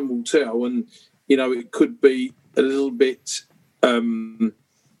tell, and you know, it could be a little bit, you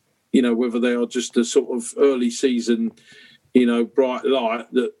know, whether they are just a sort of early season, you know, bright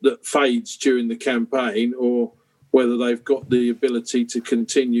light that fades during the campaign, or whether they've got the ability to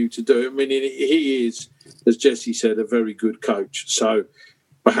continue to do it. I mean, he is as Jesse said, a very good coach. So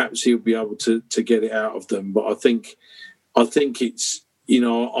perhaps he'll be able to get it out of them. But I think it's,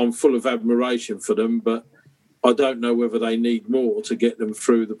 I'm full of admiration for them, but I don't know whether they need more to get them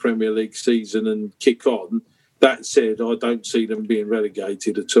through the Premier League season and kick on. That said, I don't see them being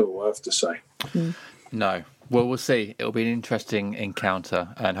relegated at all, I have to say. No. Well, we'll see. It'll be an interesting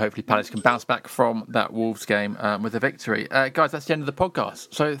encounter, and hopefully Palace can bounce back from that Wolves game with a victory. Guys, that's the end of the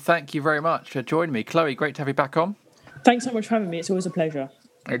podcast. So thank you very much for joining me. Chloe, great to have you back on. Thanks so much for having me. It's always a pleasure.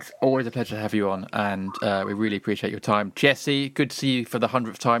 It's always a pleasure to have you on, and we really appreciate your time. Jesse, good to see you for the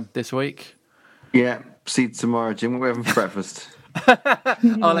 100th time this week. Yeah, see you tomorrow, Jim. We're having breakfast.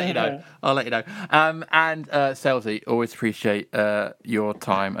 I'll let you know. And Selzy, always appreciate your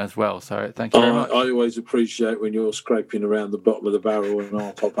time as well. So thank you very much. I always appreciate when you're scraping around the bottom of the barrel and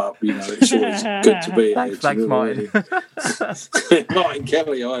I'll pop up. It's always good to be here. Thanks, Martin. Martin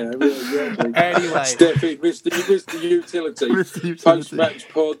Kelly, I am. Anyway, step in, Mr. Utility. Post-match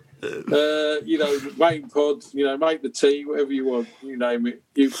pod. Main pod. Make the tea, whatever you want. You name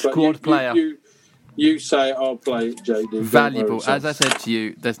it. Squad player. You say it, I'll play it, JD. Valuable. As I said to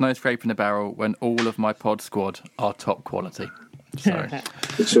you, there's no scraping the barrel when all of my pod squad are top quality. So.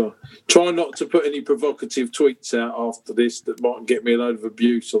 Sure. Try not to put any provocative tweets out after this that might get me a load of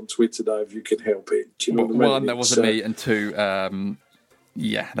abuse on Twitter, though, if you can help it. Do you know what I mean? One, that wasn't me, and two,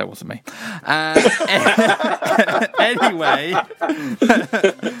 yeah, that wasn't me. Anyway, I'm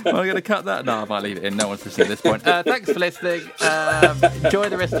going to cut that. No, I might leave it in. No one's listening at this point. Thanks for listening. Enjoy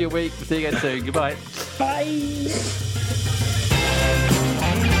the rest of your week. See you again soon. Goodbye. Bye.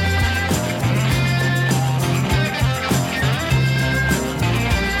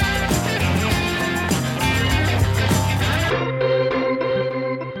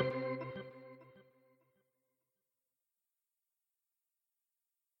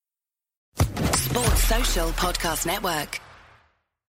 Sports Social Podcast Network.